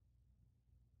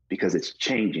 Because it's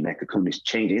changing. That cocoon is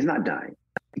changing. It's not dying.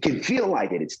 It can feel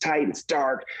like it. It's tight. It's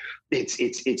dark.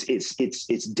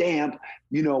 It's damp.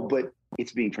 But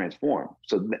it's being transformed.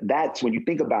 So that's when you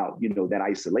think about that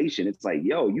isolation. It's like,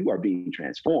 yo, you are being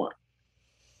transformed.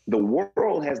 The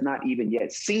world has not even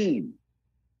yet seen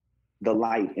the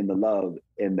light and the love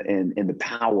and the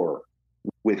power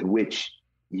with which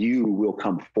you will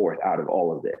come forth out of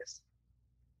all of this.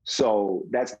 So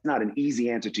that's not an easy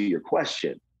answer to your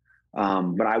question.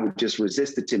 But I would just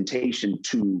resist the temptation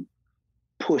to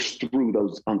push through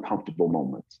those uncomfortable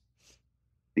moments,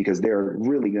 because they're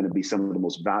really going to be some of the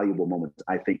most valuable moments,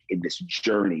 I think, in this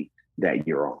journey that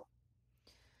you're on.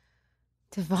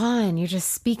 Devon, you're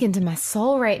just speaking to my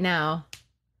soul right now.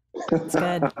 That's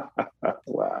good.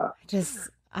 Wow.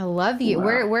 I love you.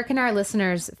 Wow. Where can our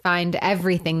listeners find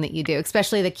everything that you do,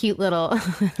 especially the cute little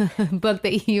book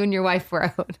that you and your wife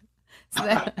wrote?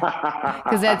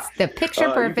 Because that's the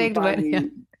picture perfect.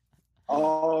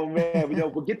 Oh man,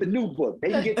 we'll get the new book.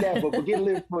 They can get that book. We'll get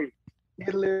Live Free.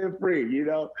 Get Live Free.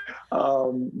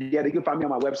 They can find me on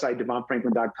my website,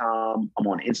 DevonFranklin.com. I'm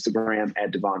on Instagram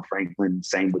at Devon Franklin.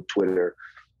 Same with Twitter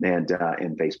and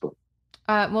Facebook.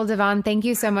 Well, Devon, thank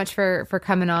you so much for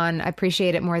coming on. I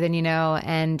appreciate it more than you know.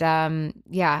 And I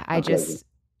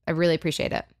really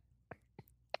appreciate it.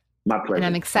 My pleasure. And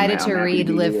I'm excited to read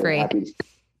Live Free.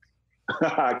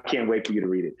 I can't wait for you to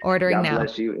read it. Ordering now. God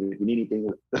bless you. And if you need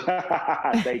anything,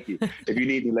 thank you. If you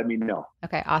need anything, let me know.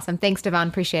 Okay, awesome. Thanks, Devon.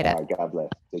 Appreciate it. All right, God bless.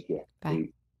 Take care. Bye. Peace.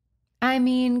 I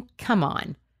mean, come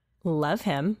on. Love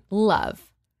him.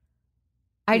 Love.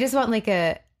 I just want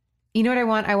you know what I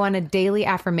want? I want a daily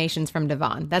affirmations from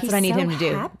Devon. That's what I need him to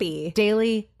do. Happy.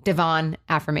 Daily Devon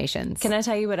affirmations. Can I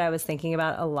tell you what I was thinking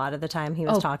about a lot of the time he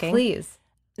was talking? Please.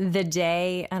 The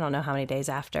day, I don't know how many days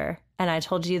after, and I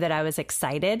told you that I was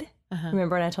excited.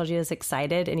 Remember when I told you I was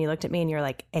excited and you looked at me and you're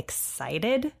like,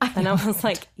 excited? And I was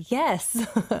like, yes,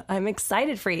 I'm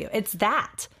excited for you. It's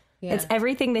that. Yeah. It's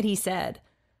everything that he said.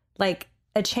 Like,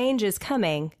 a change is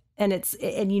coming and it's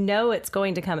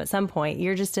going to come at some point.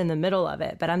 You're just in the middle of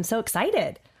it, but I'm so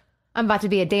excited. I'm about to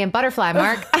be a damn butterfly,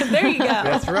 Mark. There you go.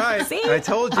 That's right. See? I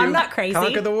told you. I'm not crazy.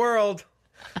 Conquer the world.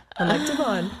 I'm like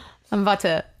Devon. I'm about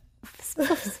to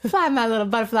fly my little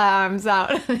butterfly arms out.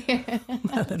 My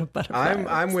little butterfly.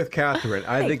 I'm with Catherine.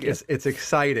 I think it's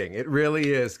exciting. It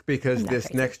really is, because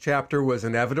this next chapter was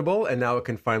inevitable and now it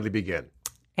can finally begin.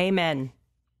 Amen.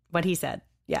 What he said.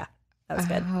 Yeah, that was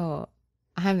good. Oh,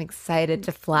 I'm excited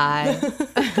to fly.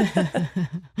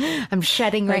 I'm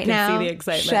shedding right now. See the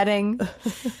excitement. Shedding.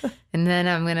 And then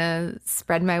I'm going to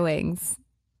spread my wings.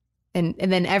 And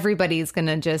then everybody's going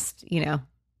to just, it'll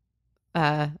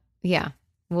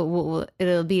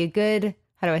be a good,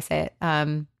 how do I say it?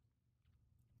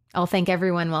 I'll thank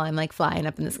everyone while I'm like flying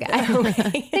up in the sky.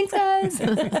 Okay. Thanks, guys.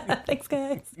 Thanks,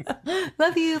 guys.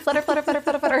 Love you. Flutter, flutter, flutter,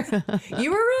 flutter, flutter.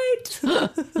 You were right.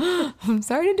 I'm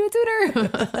sorry to do it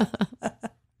sooner.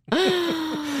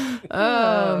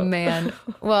 Oh, man.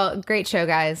 Well, great show,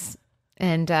 guys.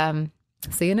 And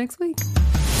see you next week.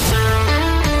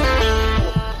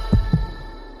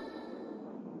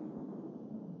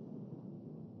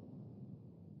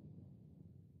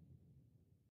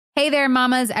 Hey there,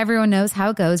 mamas. Everyone knows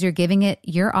how it goes. You're giving it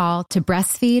your all to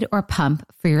breastfeed or pump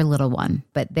for your little one.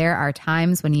 But there are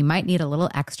times when you might need a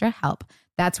little extra help.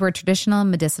 That's where Traditional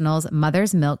Medicinals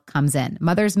Mother's Milk comes in.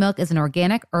 Mother's Milk is an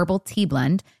organic herbal tea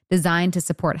blend designed to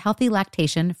support healthy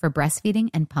lactation for breastfeeding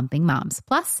and pumping moms.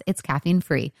 Plus, it's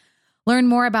caffeine-free. Learn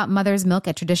more about Mother's Milk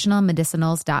at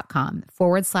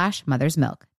traditionalmedicinals.com/Mother's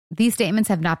Milk. These statements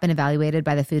have not been evaluated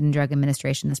by the Food and Drug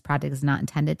Administration. This product is not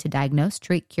intended to diagnose,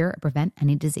 treat, cure, or prevent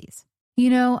any disease.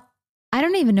 I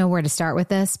don't even know where to start with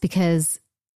this, because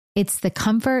it's the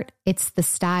comfort, it's the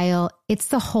style, it's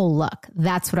the whole look.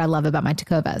 That's what I love about my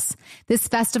Tecovas. This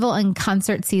festival and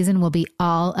concert season will be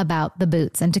all about the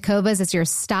boots, and Tecovas is your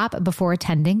stop before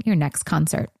attending your next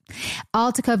concert.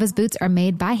 All Tecovas boots are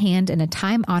made by hand in a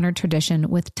time-honored tradition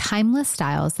with timeless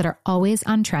styles that are always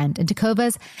on trend. And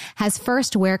Tecovas has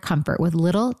first wear comfort with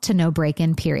little to no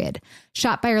break-in period.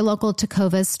 Shop by your local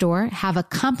Tecovas store, have a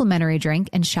complimentary drink,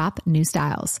 and shop new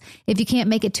styles. If you can't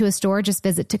make it to a store, just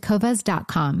visit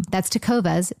Tecovas.com. That's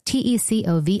Tecovas,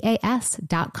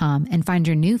 Tecovas.com, and find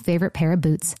your new favorite pair of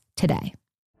boots today.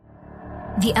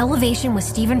 The Elevation with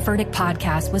Stephen Furtick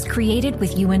podcast was created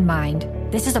with you in mind.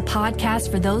 This is a podcast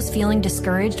for those feeling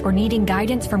discouraged or needing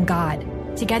guidance from God.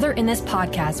 Together in this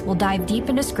podcast, we'll dive deep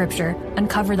into scripture,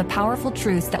 uncover the powerful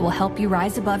truths that will help you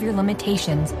rise above your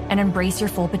limitations and embrace your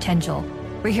full potential.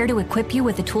 We're here to equip you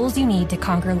with the tools you need to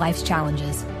conquer life's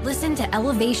challenges. Listen to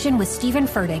Elevation with Stephen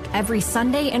Furtick every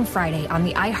Sunday and Friday on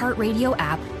the iHeartRadio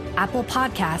app, Apple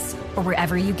Podcasts, or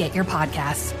wherever you get your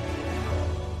podcasts.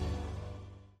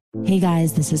 Hey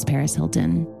guys, this is Paris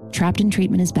Hilton. Trapped in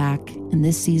Treatment is back, and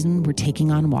this season we're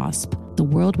taking on WASP, the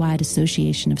Worldwide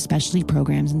Association of Specialty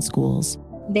Programs in Schools.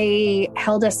 They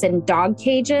held us in dog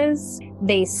cages.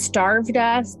 They starved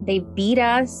us. They beat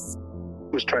us.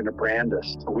 Was trying to brand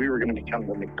us. So we were going to become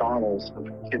the McDonald's of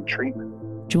kid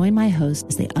treatment. Join my host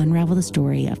as they unravel the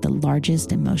story of the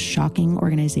largest and most shocking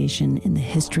organization in the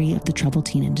history of the troubled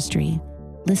teen industry.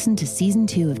 Listen to Season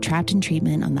 2 of Trapped in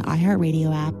Treatment on the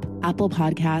iHeartRadio app, Apple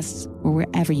Podcasts, or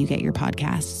wherever you get your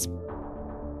podcasts.